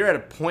 If you're at a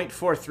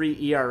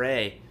 .43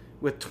 ERA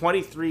with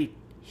 23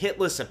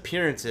 hitless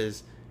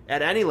appearances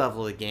at any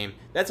level of the game,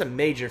 that's a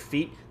major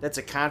feat. That's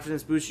a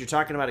confidence boost. You're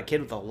talking about a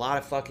kid with a lot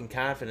of fucking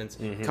confidence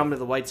coming to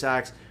the White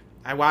Sox.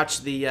 I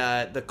watched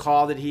the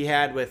call that he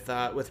had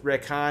with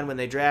Rick Hahn when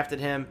they drafted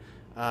him.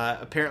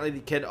 Apparently,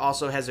 the kid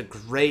also has a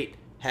great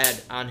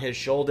head on his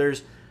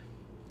shoulders.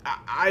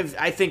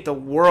 I think the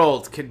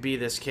world could be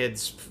this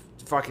kid's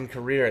fucking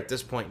career at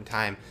this point in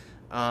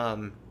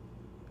time.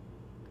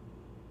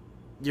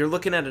 You're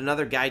looking at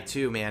another guy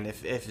too, man.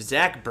 If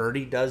Zach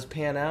Birdie does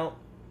pan out,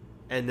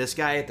 and this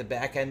guy at the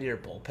back end of your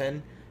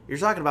bullpen, you're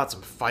talking about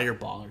some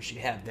fireballers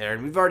you have there.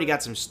 And we've already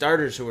got some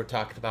starters who we're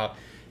talking about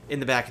in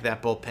the back of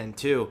that bullpen,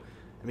 too.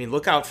 I mean,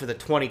 look out for the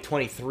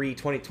 2023,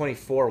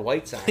 2024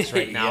 White Sox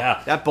right now.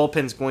 Yeah. That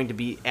bullpen's going to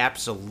be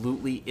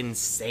absolutely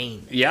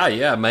insane.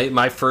 Yeah.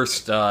 My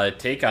first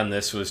take on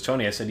this was,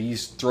 Tony, I said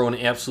he's throwing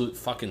absolute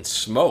fucking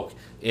smoke.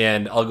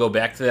 And I'll go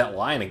back to that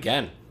line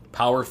again.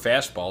 Power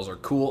fastballs are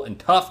cool and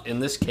tough,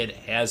 and this kid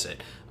has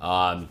it.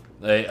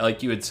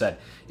 Like you had said,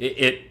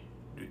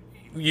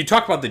 you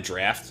talk about the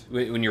draft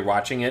when you're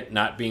watching it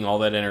not being all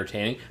that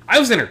entertaining. I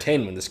was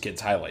entertained when this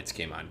kid's highlights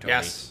came on, Tony.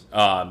 Yes.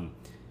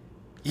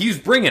 He's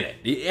bringing it.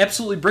 He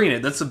absolutely bringing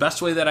it. That's the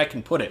best way that I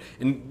can put it.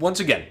 And once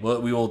again,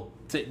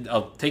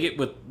 I'll take it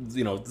with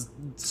the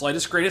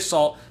slightest grain of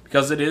salt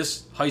because it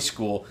is high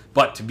school.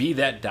 But to be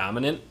that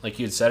dominant, like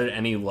you had said, at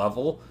any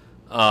level,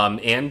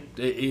 and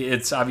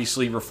it's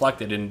obviously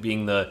reflected in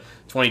being the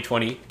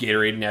 2020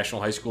 Gatorade National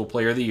High School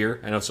Player of the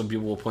Year. I know some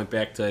people will point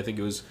back to, I think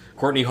it was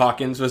Courtney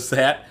Hawkins was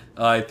that,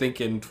 I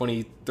think in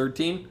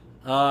 2013,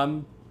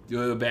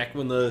 back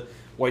when the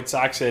White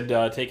Sox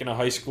had taken a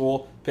high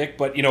school pick.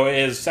 But,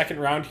 as second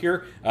round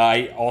here,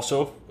 I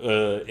also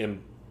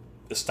am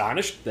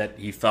astonished that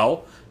he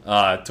fell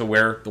to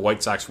where the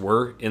White Sox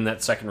were in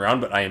that second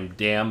round, but I am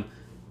damn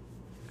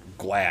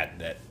glad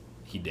that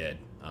he did.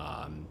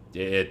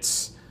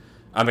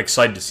 I'm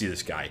excited to see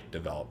this guy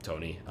develop,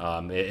 Tony.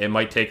 It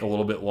might take a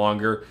little bit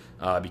longer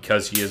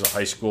because he is a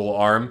high school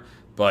arm,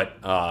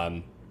 but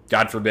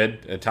God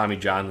forbid, Tommy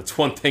John. That's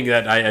one thing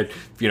that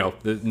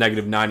the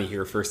negative 90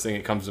 here, first thing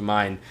that comes to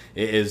mind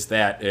is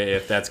that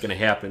if that's going to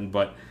happen.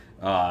 But,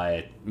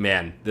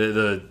 man,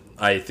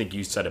 I think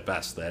you said it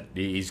best, that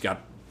he's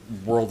got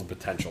world of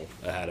potential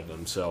ahead of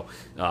him. So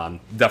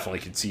definitely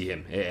could see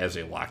him as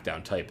a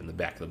lockdown type in the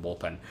back of the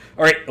bullpen.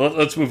 All right,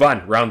 let's move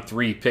on. Round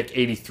 3, pick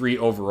 83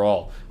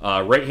 overall.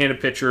 Right-handed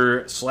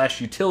pitcher /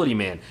 utility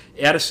man,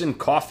 Addison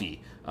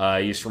Coffey.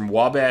 He's from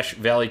Wabash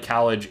Valley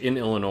College in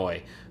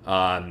Illinois.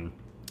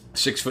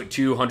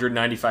 6'2",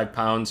 195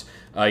 pounds.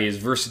 He has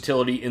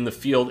versatility in the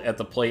field, at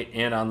the plate,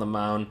 and on the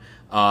mound.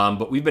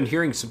 But we've been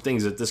hearing some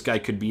things that this guy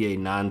could be a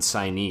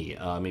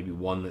non-signee, maybe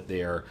one that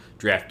they are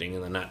drafting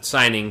and then not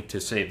signing to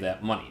save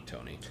that money,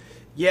 Tony.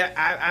 Yeah,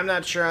 I'm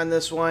not sure on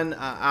this one.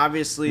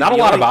 Obviously, Not a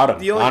lot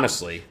about him,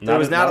 honestly. There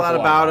was not a lot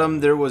about him.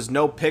 There was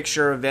no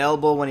picture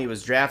available when he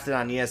was drafted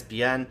on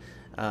ESPN.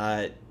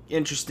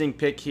 Interesting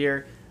pick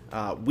here.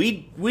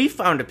 We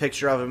found a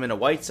picture of him in a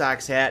White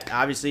Sox hat.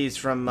 Obviously, he's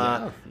from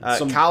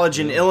college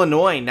in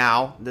Illinois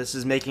now. This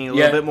is making a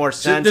little bit more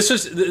sense. So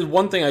this is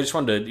one thing I just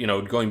wanted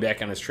to, going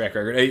back on his track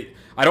record.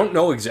 I don't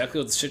know exactly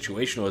what the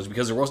situation was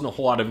because there wasn't a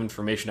whole lot of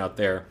information out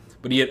there.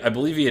 But I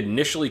believe he had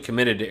initially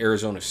committed to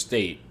Arizona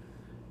State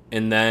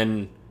and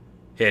then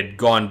had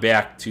gone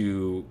back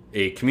to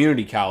a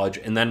community college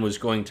and then was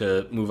going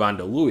to move on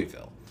to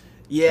Louisville.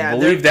 Yeah, I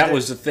believe that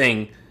was the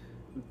thing.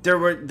 There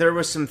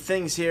were some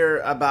things here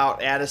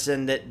about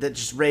Addison that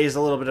just raised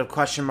a little bit of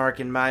question mark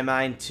in my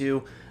mind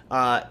too.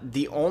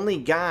 The only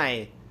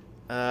guy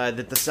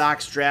that the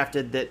Sox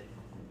drafted that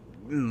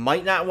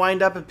might not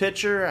wind up a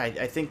pitcher,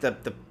 I think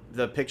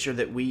the picture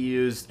that we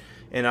used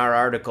in our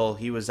article,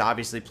 he was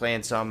obviously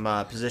playing some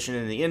position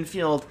in the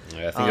infield.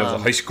 Yeah, I think it was a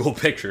high school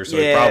picture, so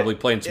he probably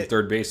playing some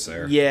third base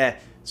there. Yeah,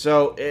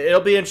 so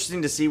it'll be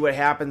interesting to see what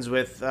happens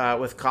with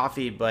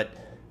Coffey, but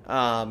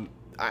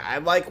I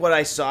like what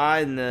I saw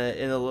in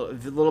a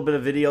little bit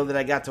of video that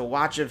I got to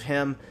watch of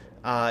him.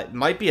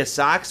 Might be a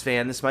Sox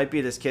fan. This might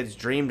be this kid's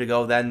dream to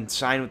go then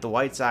sign with the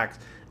White Sox.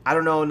 I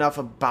don't know enough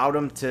about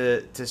him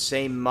to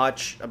say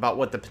much about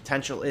what the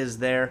potential is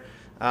there.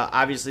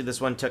 Obviously,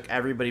 this one took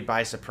everybody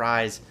by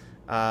surprise.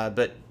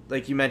 But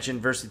like you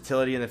mentioned,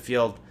 versatility in the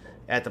field,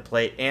 at the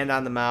plate, and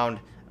on the mound.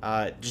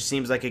 Just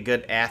seems like a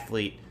good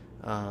athlete.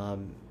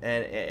 And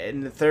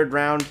in the third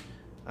round,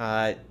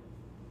 not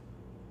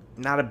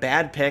a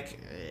bad pick.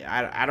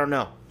 I don't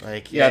know.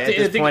 Like at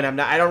this point,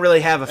 I don't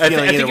really have a feeling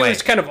either way. I think it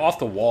was kind of off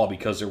the wall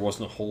because there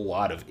wasn't a whole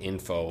lot of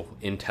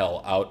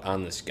intel out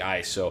on this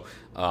guy. So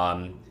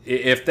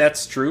if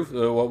that's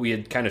true, what we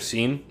had kind of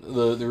seen,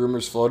 the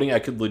rumors floating, I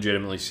could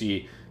legitimately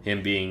see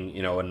him being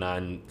a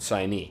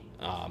non-signee.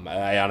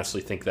 I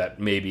honestly think that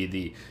maybe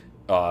the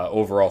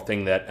overall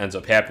thing that ends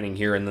up happening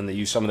here, and then they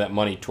use some of that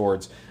money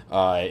towards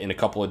in a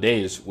couple of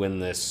days when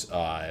this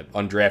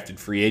undrafted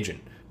free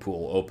agent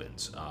pool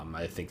opens.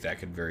 I think that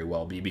could very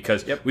well be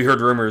because we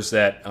heard rumors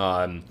that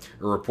or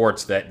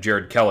reports that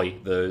Jared Kelly,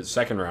 the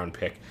second round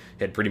pick,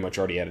 had pretty much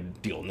already had a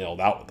deal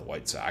nailed out with the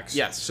White Sox.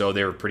 Yes. So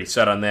they were pretty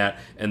set on that.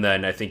 And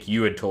then I think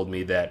you had told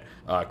me that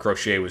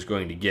Crochet was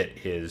going to get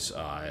his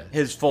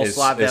full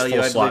slot value.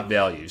 His full slot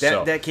value.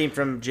 That came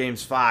from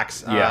James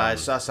Fox. I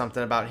saw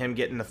something about him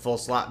getting the full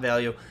slot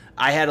value.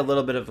 I had a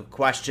little bit of a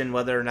question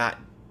whether or not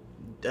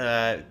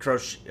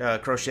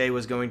Crochet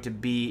was going to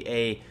be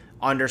a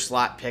under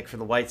slot pick for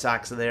the White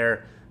Sox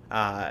there.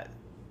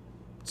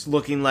 It's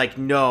looking like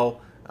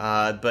no.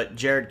 But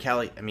Jared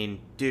Kelly,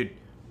 dude,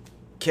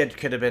 kid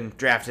could have been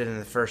drafted in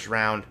the first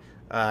round,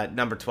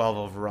 number 12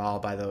 overall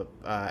by the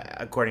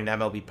according to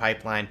MLB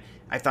Pipeline.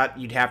 I thought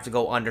you'd have to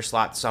go under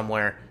slot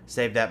somewhere,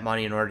 save that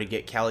money in order to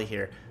get Kelly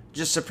here.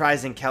 Just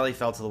surprising Kelly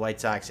fell to the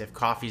White Sox. If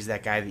Coffey's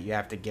that guy that you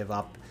have to give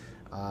up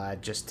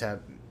just to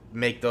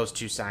make those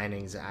two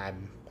signings,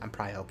 I'm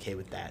probably okay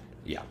with that.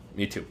 Yeah,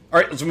 me too. All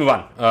right, let's move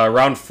on.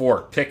 Round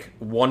 4, pick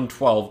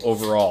 112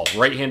 overall.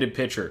 Right-handed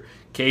pitcher,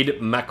 Cade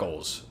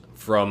Meckles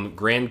from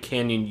Grand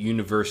Canyon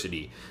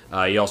University.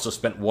 He also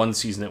spent one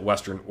season at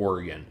Western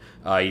Oregon.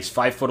 He's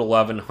 5'11",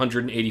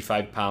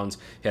 185 pounds.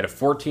 He had a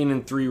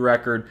 14-3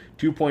 record,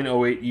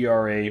 2.08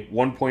 ERA,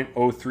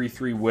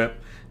 1.033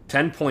 WHIP,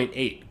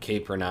 10.8 K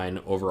per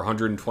 9 over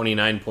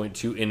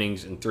 129.2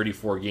 innings in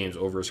 34 games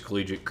over his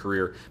collegiate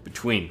career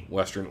between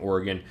Western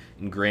Oregon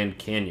and Grand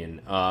Canyon.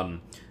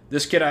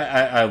 This kid,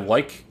 I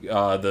like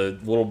the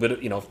little bit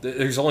of,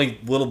 there's only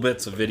little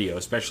bits of video,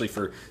 especially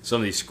for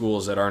some of these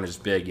schools that aren't as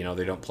big.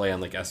 They don't play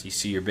on like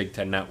SEC or Big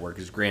Ten Network,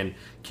 because Grand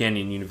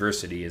Canyon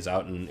University is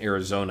out in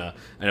Arizona.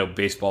 I know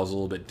baseball is a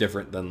little bit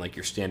different than like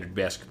your standard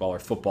basketball or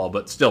football,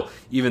 but still,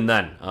 even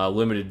then,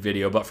 limited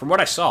video. But from what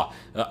I saw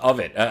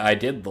of it, I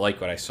did like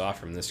what I saw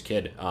from this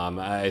kid.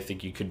 I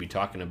think you could be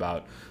talking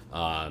about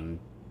a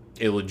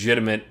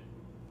legitimate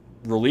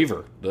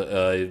reliever,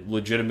 a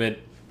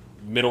legitimate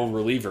middle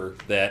reliever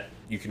that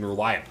you can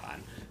rely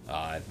upon.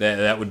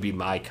 That would be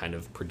my kind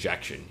of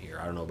projection here.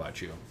 I don't know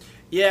about you.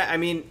 Yeah,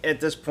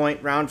 at this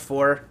point, round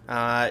 4,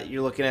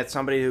 you're looking at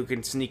somebody who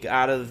can sneak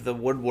out of the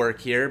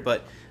woodwork here,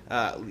 but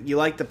you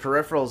like the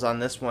peripherals on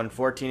this one,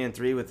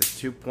 14-3 with a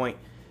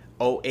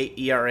 2.08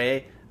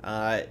 ERA.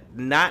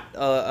 Not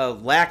a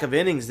lack of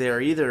innings there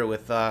either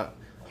with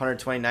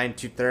 129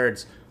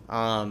 2/3.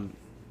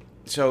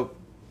 So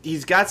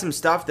he's got some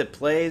stuff that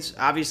plays.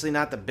 Obviously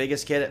not the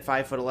biggest kid at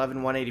 5'11",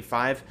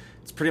 185.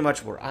 It's pretty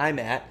much where I'm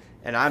at,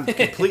 and I'm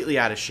completely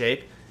out of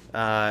shape.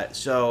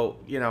 So,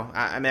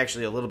 I'm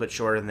actually a little bit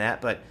shorter than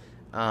that. But,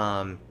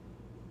 I'm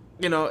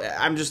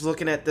just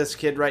looking at this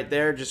kid right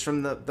there, just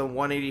from the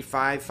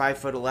 185,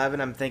 5'11".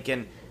 I'm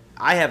thinking,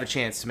 I have a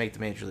chance to make the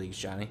major leagues,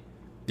 Johnny.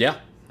 Yeah,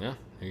 there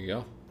you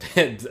go.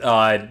 Cade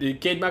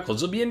Meckles,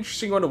 it'll be an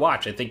interesting one to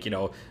watch. I think,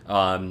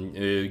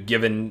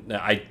 given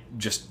I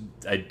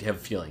have a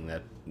feeling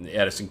that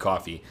Addison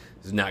Coffey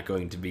is not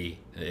going to be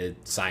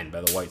signed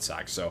by the White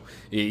Sox. So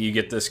you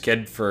get this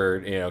kid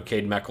for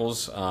Cade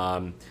Meckles,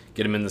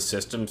 get him in the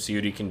system, see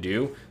what he can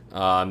do.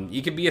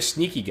 He could be a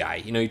sneaky guy.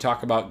 You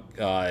talk about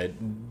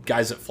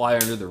guys that fly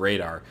under the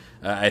radar.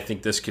 I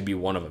think this could be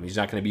one of them. He's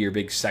not going to be your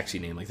big sexy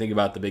name. Like, think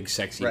about the big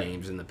sexy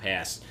names in the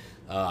past.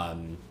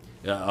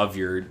 Of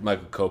your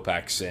Michael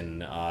Kopechs and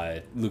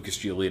Lucas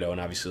Giolito,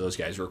 and obviously those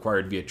guys are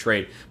required via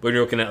trade. But when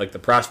you're looking at like the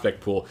prospect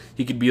pool,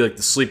 he could be like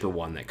the sleeper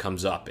one that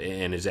comes up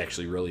and is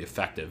actually really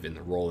effective in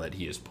the role that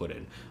he has put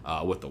in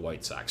with the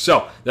White Sox.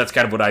 So that's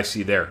kind of what I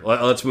see there.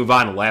 Let's move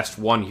on. Last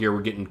one here.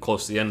 We're getting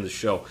close to the end of the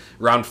show.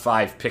 Round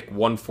 5, pick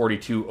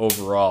 142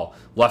 overall.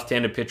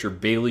 Left-handed pitcher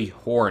Bailey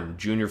Horn,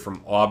 junior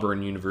from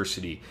Auburn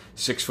University,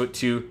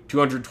 6'2",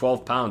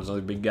 212 pounds,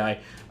 another big guy.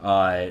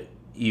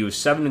 He was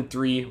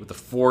 7-3 with a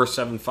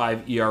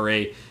 4.75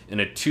 ERA and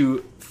a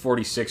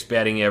 2.46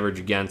 batting average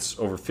against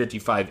over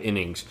 55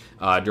 innings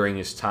during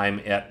his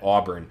time at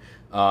Auburn.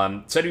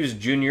 Said he was a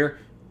junior.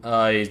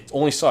 He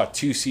only saw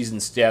 2 season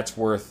stats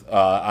worth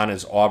on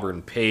his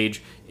Auburn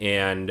page,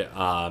 and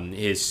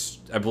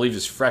I believe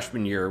his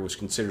freshman year was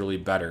considerably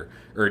better,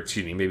 or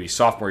excuse me, maybe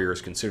sophomore year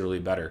was considerably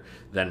better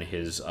than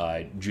his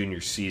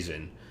junior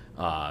season.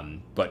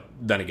 But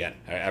then again,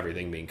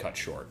 everything being cut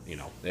short,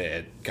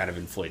 it kind of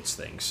inflates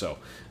things. So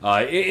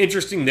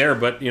interesting there,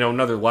 but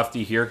another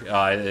lefty here.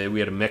 We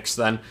had a mix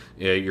then.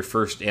 Your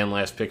first and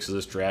last picks of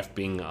this draft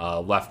being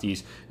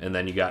lefties, and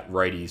then you got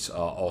righties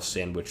all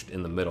sandwiched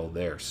in the middle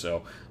there.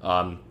 So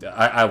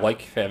I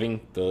like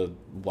having the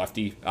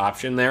lefty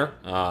option there.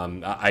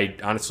 I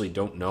honestly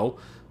don't know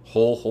a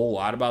whole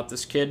lot about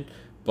this kid,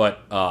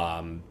 but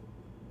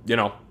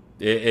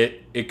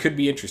It could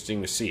be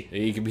interesting to see.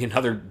 He could be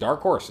another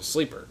dark horse, a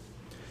sleeper.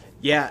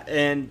 Yeah,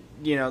 and,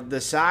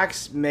 the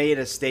Sox made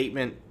a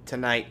statement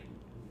tonight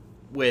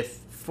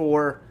with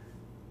 4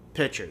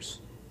 pitchers,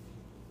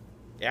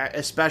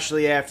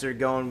 especially after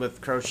going with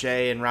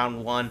Crochet in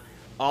round 1.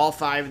 All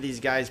 5 of these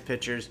guys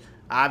pitchers.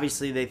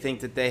 Obviously, they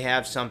think that they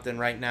have something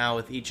right now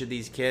with each of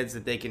these kids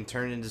that they can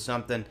turn into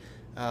something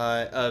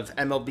of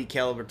MLB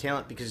caliber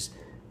talent because,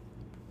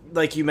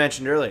 like you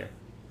mentioned earlier,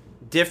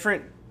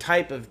 different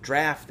type of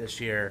draft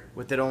this year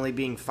with it only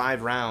being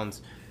 5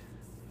 rounds.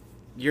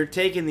 You're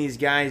taking these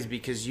guys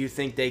because you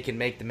think they can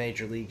make the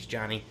major leagues,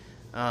 Johnny.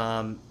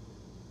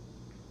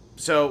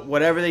 So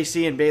whatever they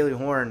see in Bailey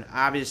Horn,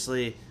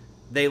 obviously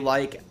they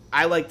like.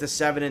 I like the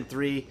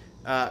 7-3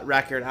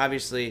 record.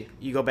 Obviously,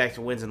 you go back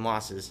to wins and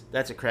losses.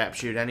 That's a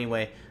crapshoot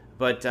anyway.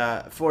 But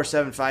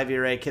 4.75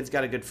 ERA, kid's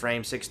got a good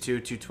frame,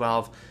 6'2",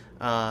 212,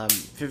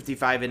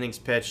 55 innings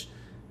pitched.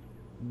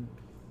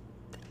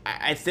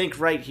 I think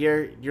right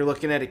here you're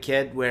looking at a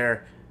kid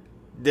where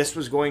this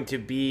was going to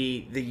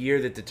be the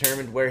year that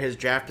determined where his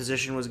draft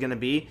position was going to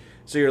be.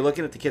 So you're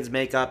looking at the kid's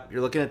makeup.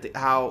 You're looking at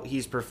how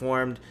he's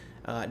performed,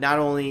 not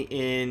only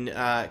in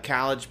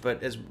college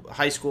but as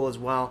high school as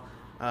well.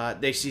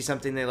 They see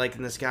something they like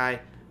in this guy.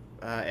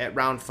 At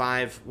round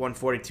 5,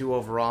 142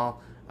 overall,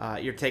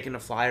 you're taking a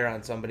flyer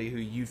on somebody who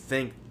you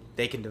think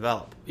they can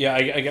develop. Yeah,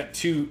 I got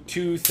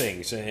two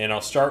things, and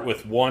I'll start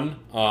with one.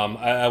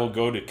 I will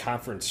go to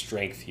conference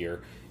strength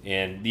here.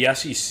 And the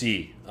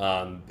SEC,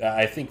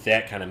 I think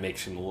that kind of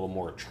makes him a little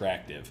more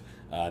attractive.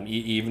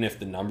 Even if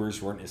the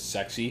numbers weren't as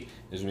sexy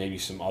as maybe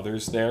some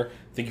others there,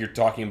 I think you're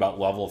talking about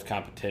level of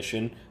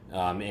competition,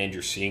 and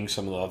you're seeing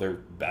some of the other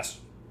best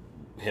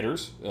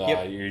hitters.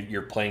 Yep.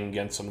 You're playing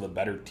against some of the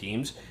better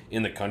teams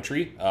in the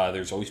country.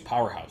 There's always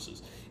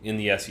powerhouses in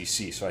the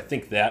SEC, so I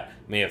think that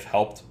may have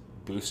helped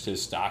boost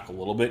his stock a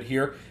little bit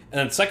here. And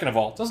then second of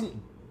all,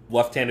 doesn't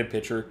left-handed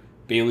pitcher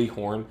Bailey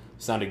Horn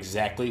sound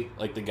exactly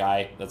like the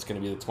guy that's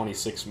going to be the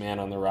 26th man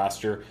on the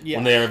roster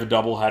when they have a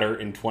doubleheader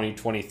in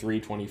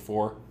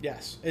 2023-24?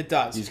 Yes, it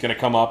does. He's going to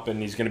come up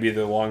and he's going to be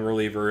the long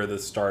reliever or the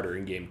starter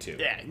in Game 2.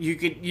 Yeah,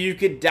 you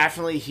could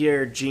definitely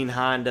hear Gene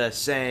Honda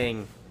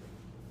saying,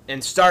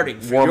 and starting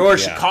for your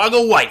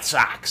Chicago White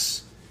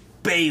Sox,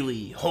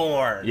 Bailey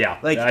Horn. Yeah,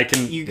 like I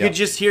can. You could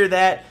just hear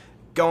that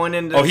going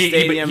into the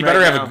stadium. He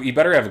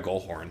better have a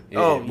goal horn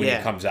when he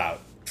comes out.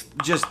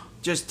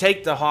 Just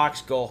take the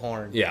Hawks goal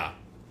horn. Yeah.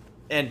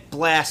 And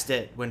blast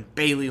it when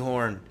Bailey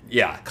Horn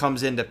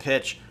comes in to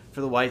pitch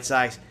for the White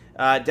Sox.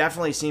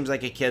 Definitely seems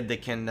like a kid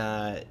that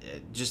can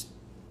just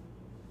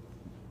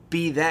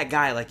be that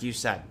guy, like you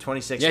said.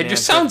 26. Yeah, it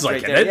just sounds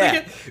like it.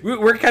 Yeah.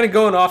 We're kind of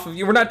going off of.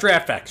 We're not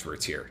draft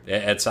experts here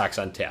at Sox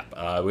on Tap.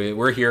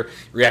 We're here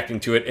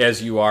reacting to it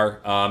as you are.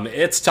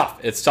 It's tough.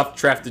 It's tough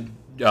to track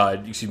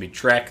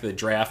the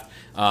draft.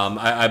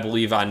 I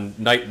believe on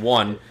night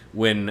 1.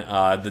 When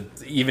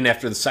even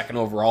after the second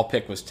overall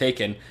pick was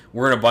taken,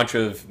 we're in a bunch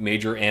of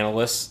major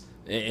analysts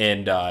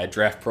and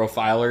draft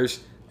profilers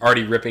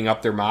already ripping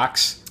up their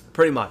mocks.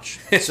 Pretty much.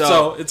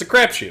 So it's a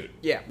crapshoot.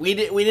 Yeah, we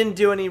didn't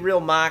do any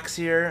real mocks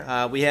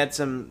here. We had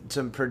some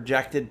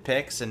projected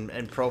picks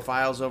and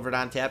profiles over at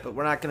On Tap, but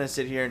we're not going to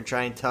sit here and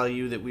try and tell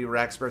you that we were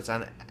experts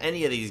on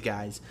any of these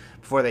guys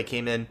before they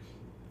came in.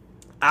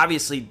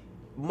 Obviously,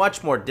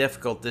 much more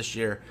difficult this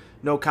year.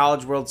 No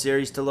College World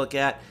Series to look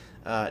at.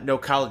 No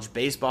college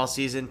baseball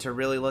season to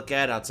really look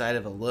at outside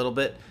of a little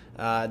bit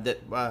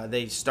that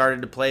they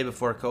started to play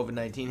before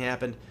COVID-19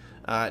 happened.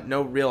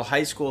 No real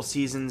high school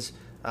seasons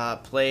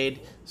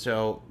played,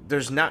 so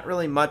there's not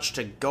really much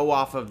to go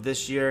off of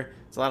this year.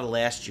 It's a lot of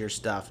last year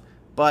stuff.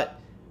 But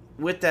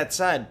with that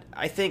said,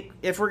 I think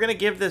if we're going to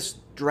give this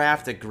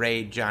draft a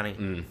grade, Johnny,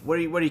 what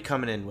are you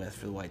coming in with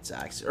for the White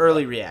Sox?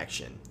 Early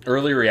reaction.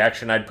 Early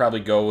reaction, I'd probably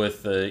go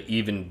with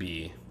even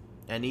B.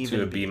 And even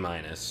to a B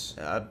minus.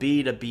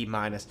 B to B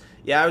minus.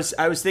 Yeah,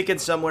 I was thinking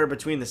somewhere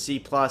between the C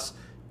plus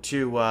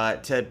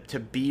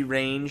to B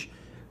range.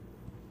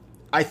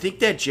 I think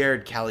that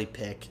Jared Kelly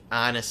pick,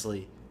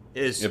 honestly,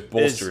 is the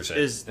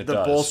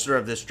bolster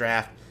of this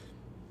draft.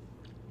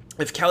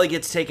 If Kelly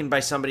gets taken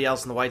by somebody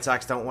else and the White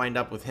Sox don't wind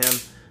up with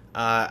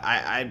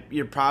him,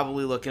 you're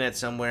probably looking at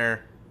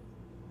somewhere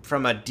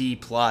from a D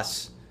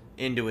plus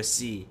into a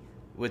C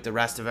with the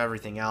rest of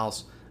everything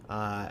else.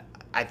 I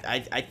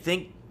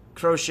think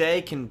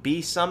Crochet can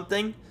be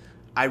something.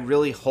 I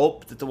really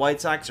hope that the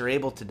White Sox are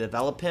able to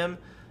develop him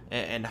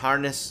and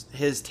harness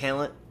his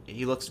talent.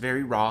 He looks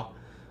very raw.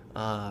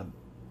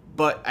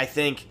 But I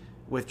think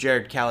with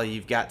Jared Kelly,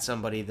 you've got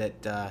somebody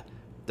that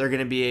they're going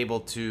to be able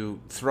to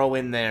throw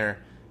in there.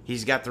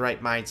 He's got the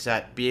right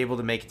mindset, be able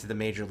to make it to the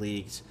major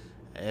leagues.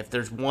 If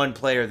there's one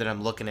player that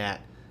I'm looking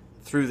at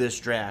through this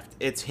draft,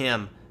 it's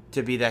him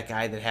to be that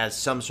guy that has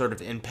some sort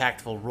of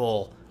impactful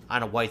role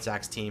on a White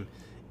Sox team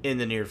in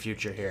the near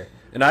future here.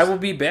 And I will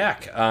be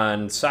back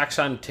on Sox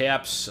on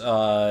Taps,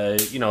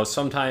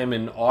 sometime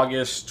in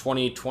August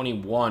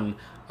 2021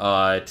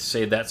 to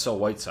say That's So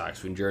White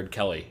Sox when Jared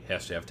Kelly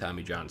has to have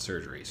Tommy John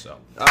surgery. So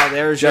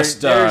there's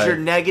your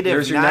negative.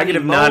 There's your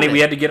negative Nani. We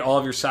had to get all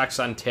of your Sox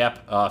on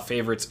Tap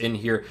favorites in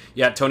here.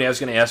 Yeah, Tony, I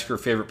was going to ask your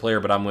favorite player,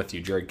 but I'm with you,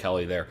 Jared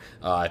Kelly there.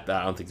 I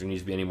don't think there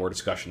needs to be any more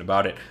discussion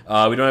about it.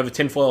 We don't have a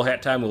tinfoil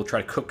hat time. We'll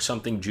try to cook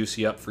something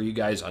juicy up for you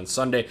guys on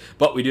Sunday,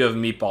 but we do have a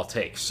meatball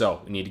take,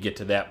 so we need to get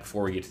to that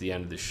before we get to the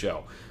end of the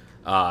show.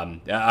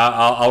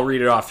 I'll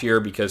read it off here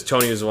because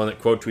Tony is the one that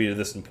quote tweeted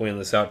this and pointed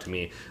this out to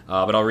me.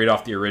 But I'll read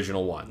off the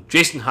original one.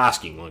 Jason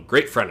Hosking, one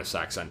great friend of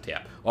Sox on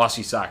Tap,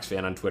 Aussie Sox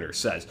fan on Twitter,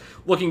 says,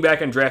 looking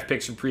back on draft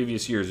picks from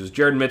previous years, was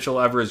Jared Mitchell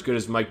ever as good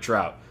as Mike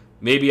Trout?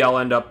 Maybe I'll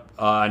end up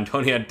on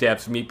Tony on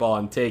Tap's meatball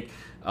and take,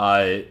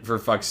 for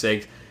fuck's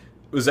sake.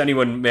 Was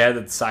anyone mad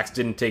that the Sox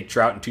didn't take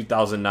Trout in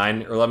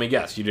 2009? Or let me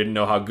guess, you didn't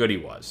know how good he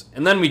was.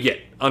 And then we get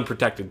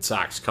Unprotected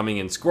Sox coming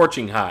in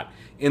scorching hot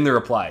in the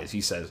replies. He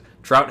says,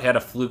 Trout had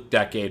a fluke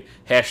decade,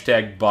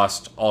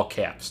 #bust, all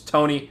caps.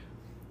 Tony,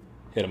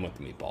 hit him with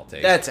the meatball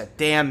take. That's a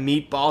damn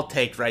meatball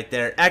take right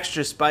there.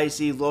 Extra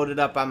spicy, loaded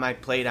up on my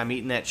plate. I'm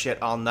eating that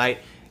shit all night.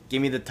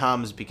 Give me the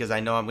Tums because I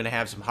know I'm going to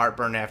have some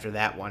heartburn after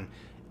that one.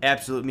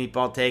 Absolute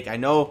meatball take. I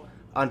know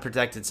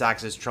Unprotected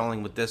Sox is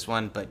trolling with this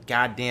one, but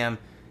goddamn.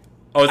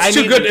 Oh, it's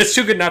too good. It's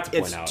too good not to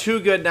point out. It's too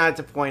good not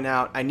to point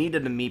out. I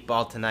needed a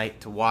meatball tonight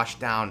to wash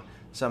down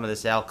some of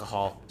this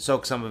alcohol,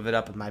 soak some of it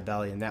up in my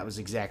belly, and that was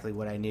exactly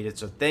what I needed.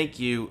 So thank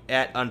you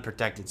at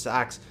Unprotected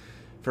Sox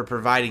for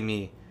providing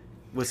me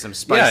with some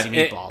spicy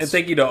meatballs. And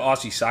thank you to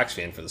Aussie Sox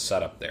fan for the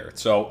setup there.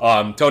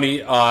 So,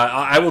 Tony,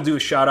 I will do a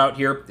shout-out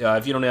here.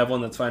 If you don't have one,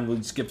 that's fine.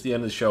 We'll skip to the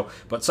end of the show.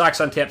 But Sox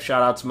on Tap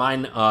shout-outs.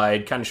 Mine, I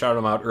kind of shouted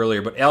them out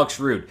earlier. But Alex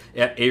Rude,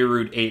 at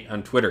arude8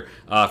 on Twitter,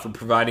 for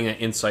providing an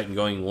insight and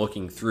going and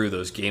looking through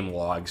those game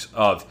logs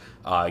of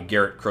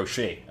Garrett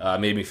Crochet.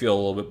 Made me feel a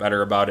little bit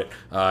better about it.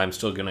 I'm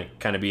still going to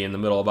kind of be in the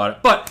middle about it.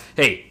 But,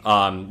 hey,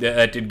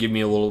 that did give me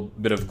a little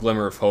bit of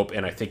glimmer of hope,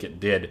 and I think it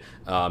did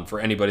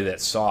for anybody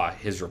that saw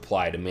his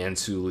reply to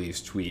Mansu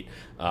Lee's tweet.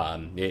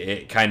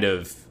 It kind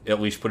of at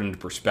least put into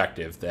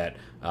perspective that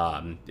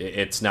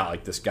it's not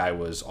like this guy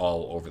was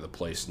all over the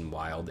place and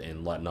wild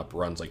and letting up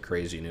runs like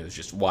crazy, and it was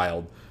just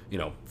wild,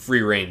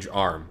 free-range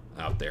arm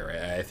out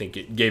there. I think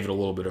it gave it a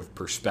little bit of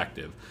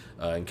perspective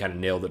and kind of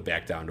nailed it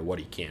back down to what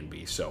he can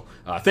be. So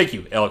thank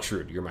you, Alex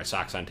Rude. You're my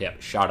Sox on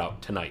Tap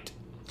shout-out tonight.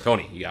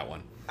 Tony, you got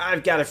one.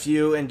 I've got a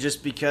few, and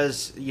just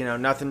because,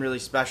 nothing really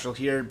special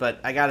here, but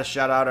I got to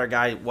shout out our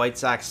guy, White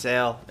Sox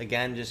Sale,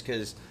 again, just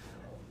because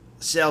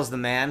Sale's the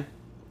man.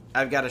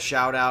 I've got a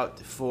shout out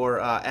for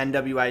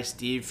NWI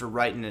Steve for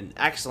writing an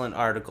excellent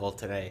article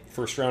today.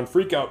 First round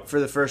freakout. For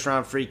the first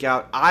round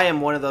freakout. I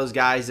am one of those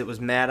guys that was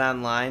mad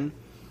online,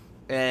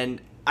 and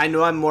I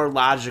know I'm more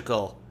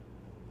logical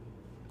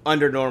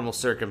under normal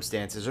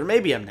circumstances, or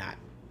maybe I'm not.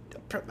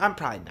 I'm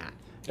probably not.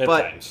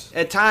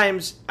 At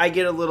times, I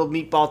get a little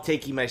meatball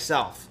takey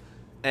myself,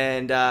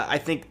 and I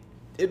think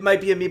it might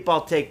be a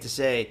meatball take to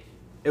say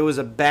it was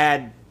a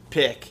bad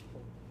pick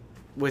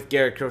with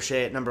Garrett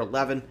Crochet at number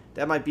 11.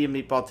 That might be a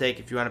meatball take.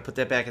 If you want to put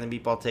that back in the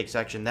meatball take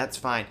section, that's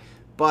fine.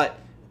 But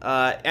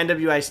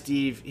NWI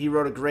Steve, he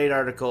wrote a great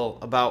article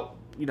about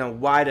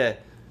why to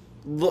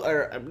look,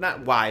 or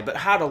not why, but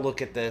how to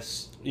look at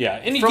this. Yeah,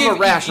 and from a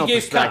rational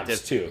perspective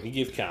comps too. He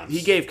gave comps.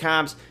 He gave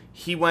comps.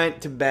 He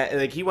went to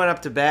bat. He went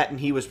up to bat and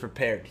he was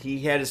prepared. He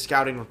had his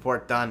scouting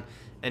report done,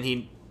 and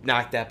he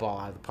knocked that ball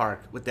out of the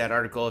park with that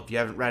article. If you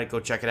haven't read it, go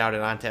check it out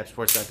at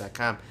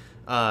ontapsports.com.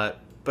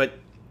 But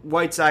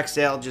White Sox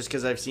Sale, just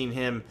because I've seen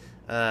him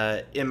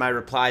in my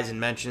replies and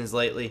mentions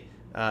lately.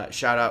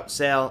 Shout out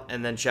Sal,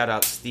 and then shout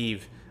out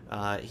Steve.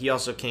 He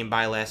also came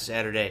by last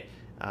Saturday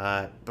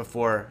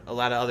before a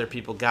lot of other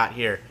people got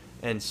here.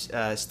 And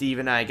Steve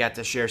and I got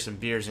to share some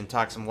beers and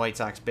talk some White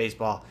Sox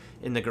baseball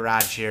in the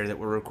garage here that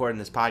we're recording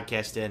this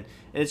podcast in.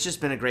 And it's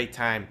just been a great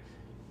time.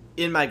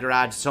 In my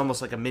garage, it's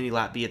almost like a mini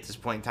lot B at this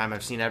point in time.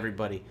 I've seen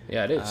everybody.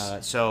 Yeah, it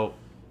is. So,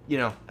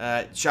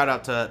 shout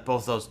out to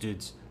both those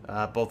dudes.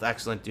 Both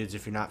excellent dudes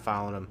if you're not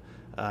following them.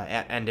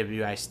 At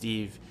NWI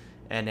Steve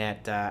and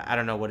at, I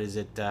don't know, what is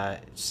it,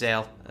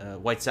 Sale?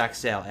 White Sox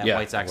Sale. At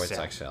White Sox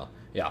Sale.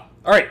 Yeah.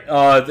 All right.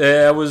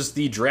 That was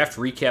the draft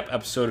recap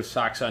episode of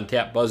Sox on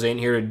Tap. Buzz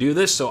ain't here to do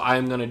this, so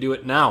I'm going to do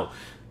it now.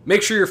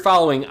 Make sure you're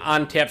following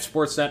On Tap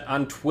Sportsnet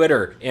on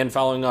Twitter and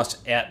following us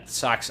at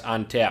Sox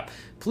on Tap.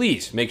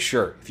 Please make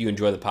sure, if you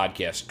enjoy the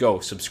podcast, go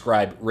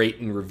subscribe, rate,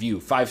 and review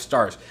 5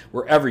 stars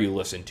wherever you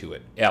listen to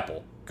it.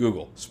 Apple,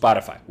 Google,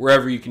 Spotify,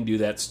 wherever you can do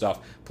that stuff.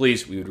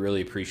 Please, we would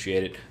really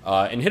appreciate it.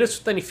 And hit us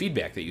with any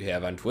feedback that you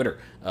have on Twitter.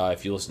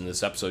 If you listen to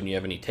this episode and you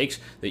have any takes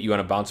that you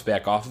want to bounce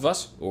back off of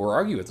us or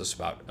argue with us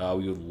about,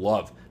 we would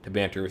love to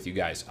banter with you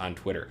guys on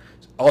Twitter.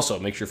 Also,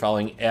 make sure you're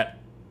following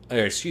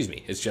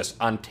it's just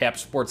On Tap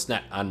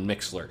Sportsnet on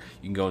Mixlr.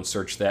 You can go and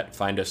search that,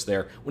 find us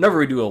there. Whenever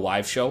we do a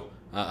live show,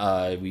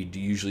 we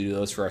usually do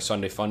those for our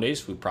Sunday Fun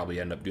Days. We'd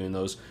probably end up doing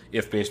those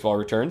if baseball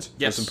returns.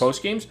 Yes. For some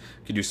post games,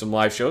 we could do some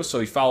live shows.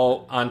 So you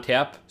follow On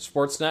Tap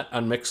Sportsnet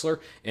on Mixlr,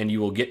 and you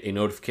will get a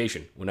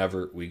notification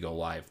whenever we go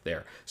live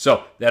there.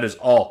 So that is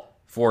all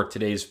for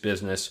today's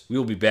business. We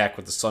will be back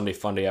with the Sunday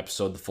Fun Day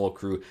episode, the full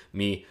crew,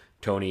 me,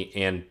 Tony,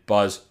 and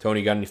Buzz.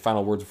 Tony, got any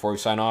final words before we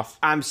sign off?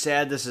 I'm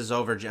sad this is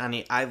over,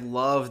 Johnny. I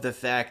love the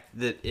fact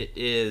that it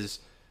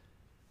is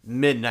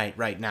midnight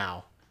right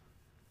now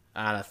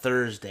on a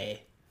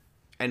Thursday,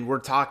 and we're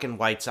talking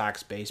White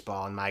Sox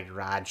baseball in my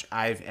garage.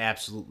 I've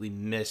absolutely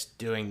missed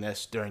doing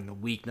this during the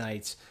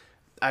weeknights.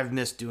 I've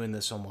missed doing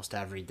this almost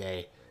every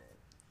day.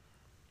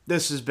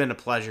 This has been a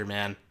pleasure,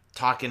 man.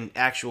 Talking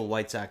actual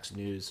White Sox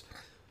news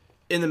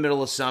in the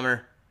middle of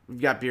summer. We've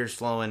got beers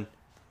flowing.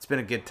 It's been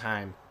a good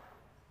time.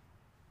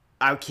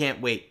 I can't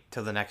wait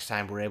till the next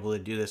time we're able to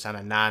do this on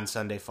a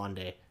non-Sunday Fun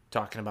Day,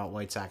 talking about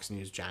White Sox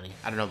news, Johnny.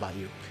 I don't know about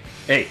you.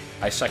 Hey,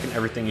 I second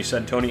everything you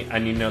said, Tony. I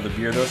need another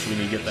beer, though, so we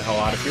need to get the hell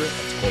out of here.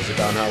 Let's close it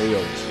down how we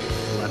always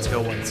do. Let's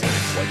go White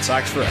Sox. White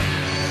Sox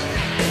forever.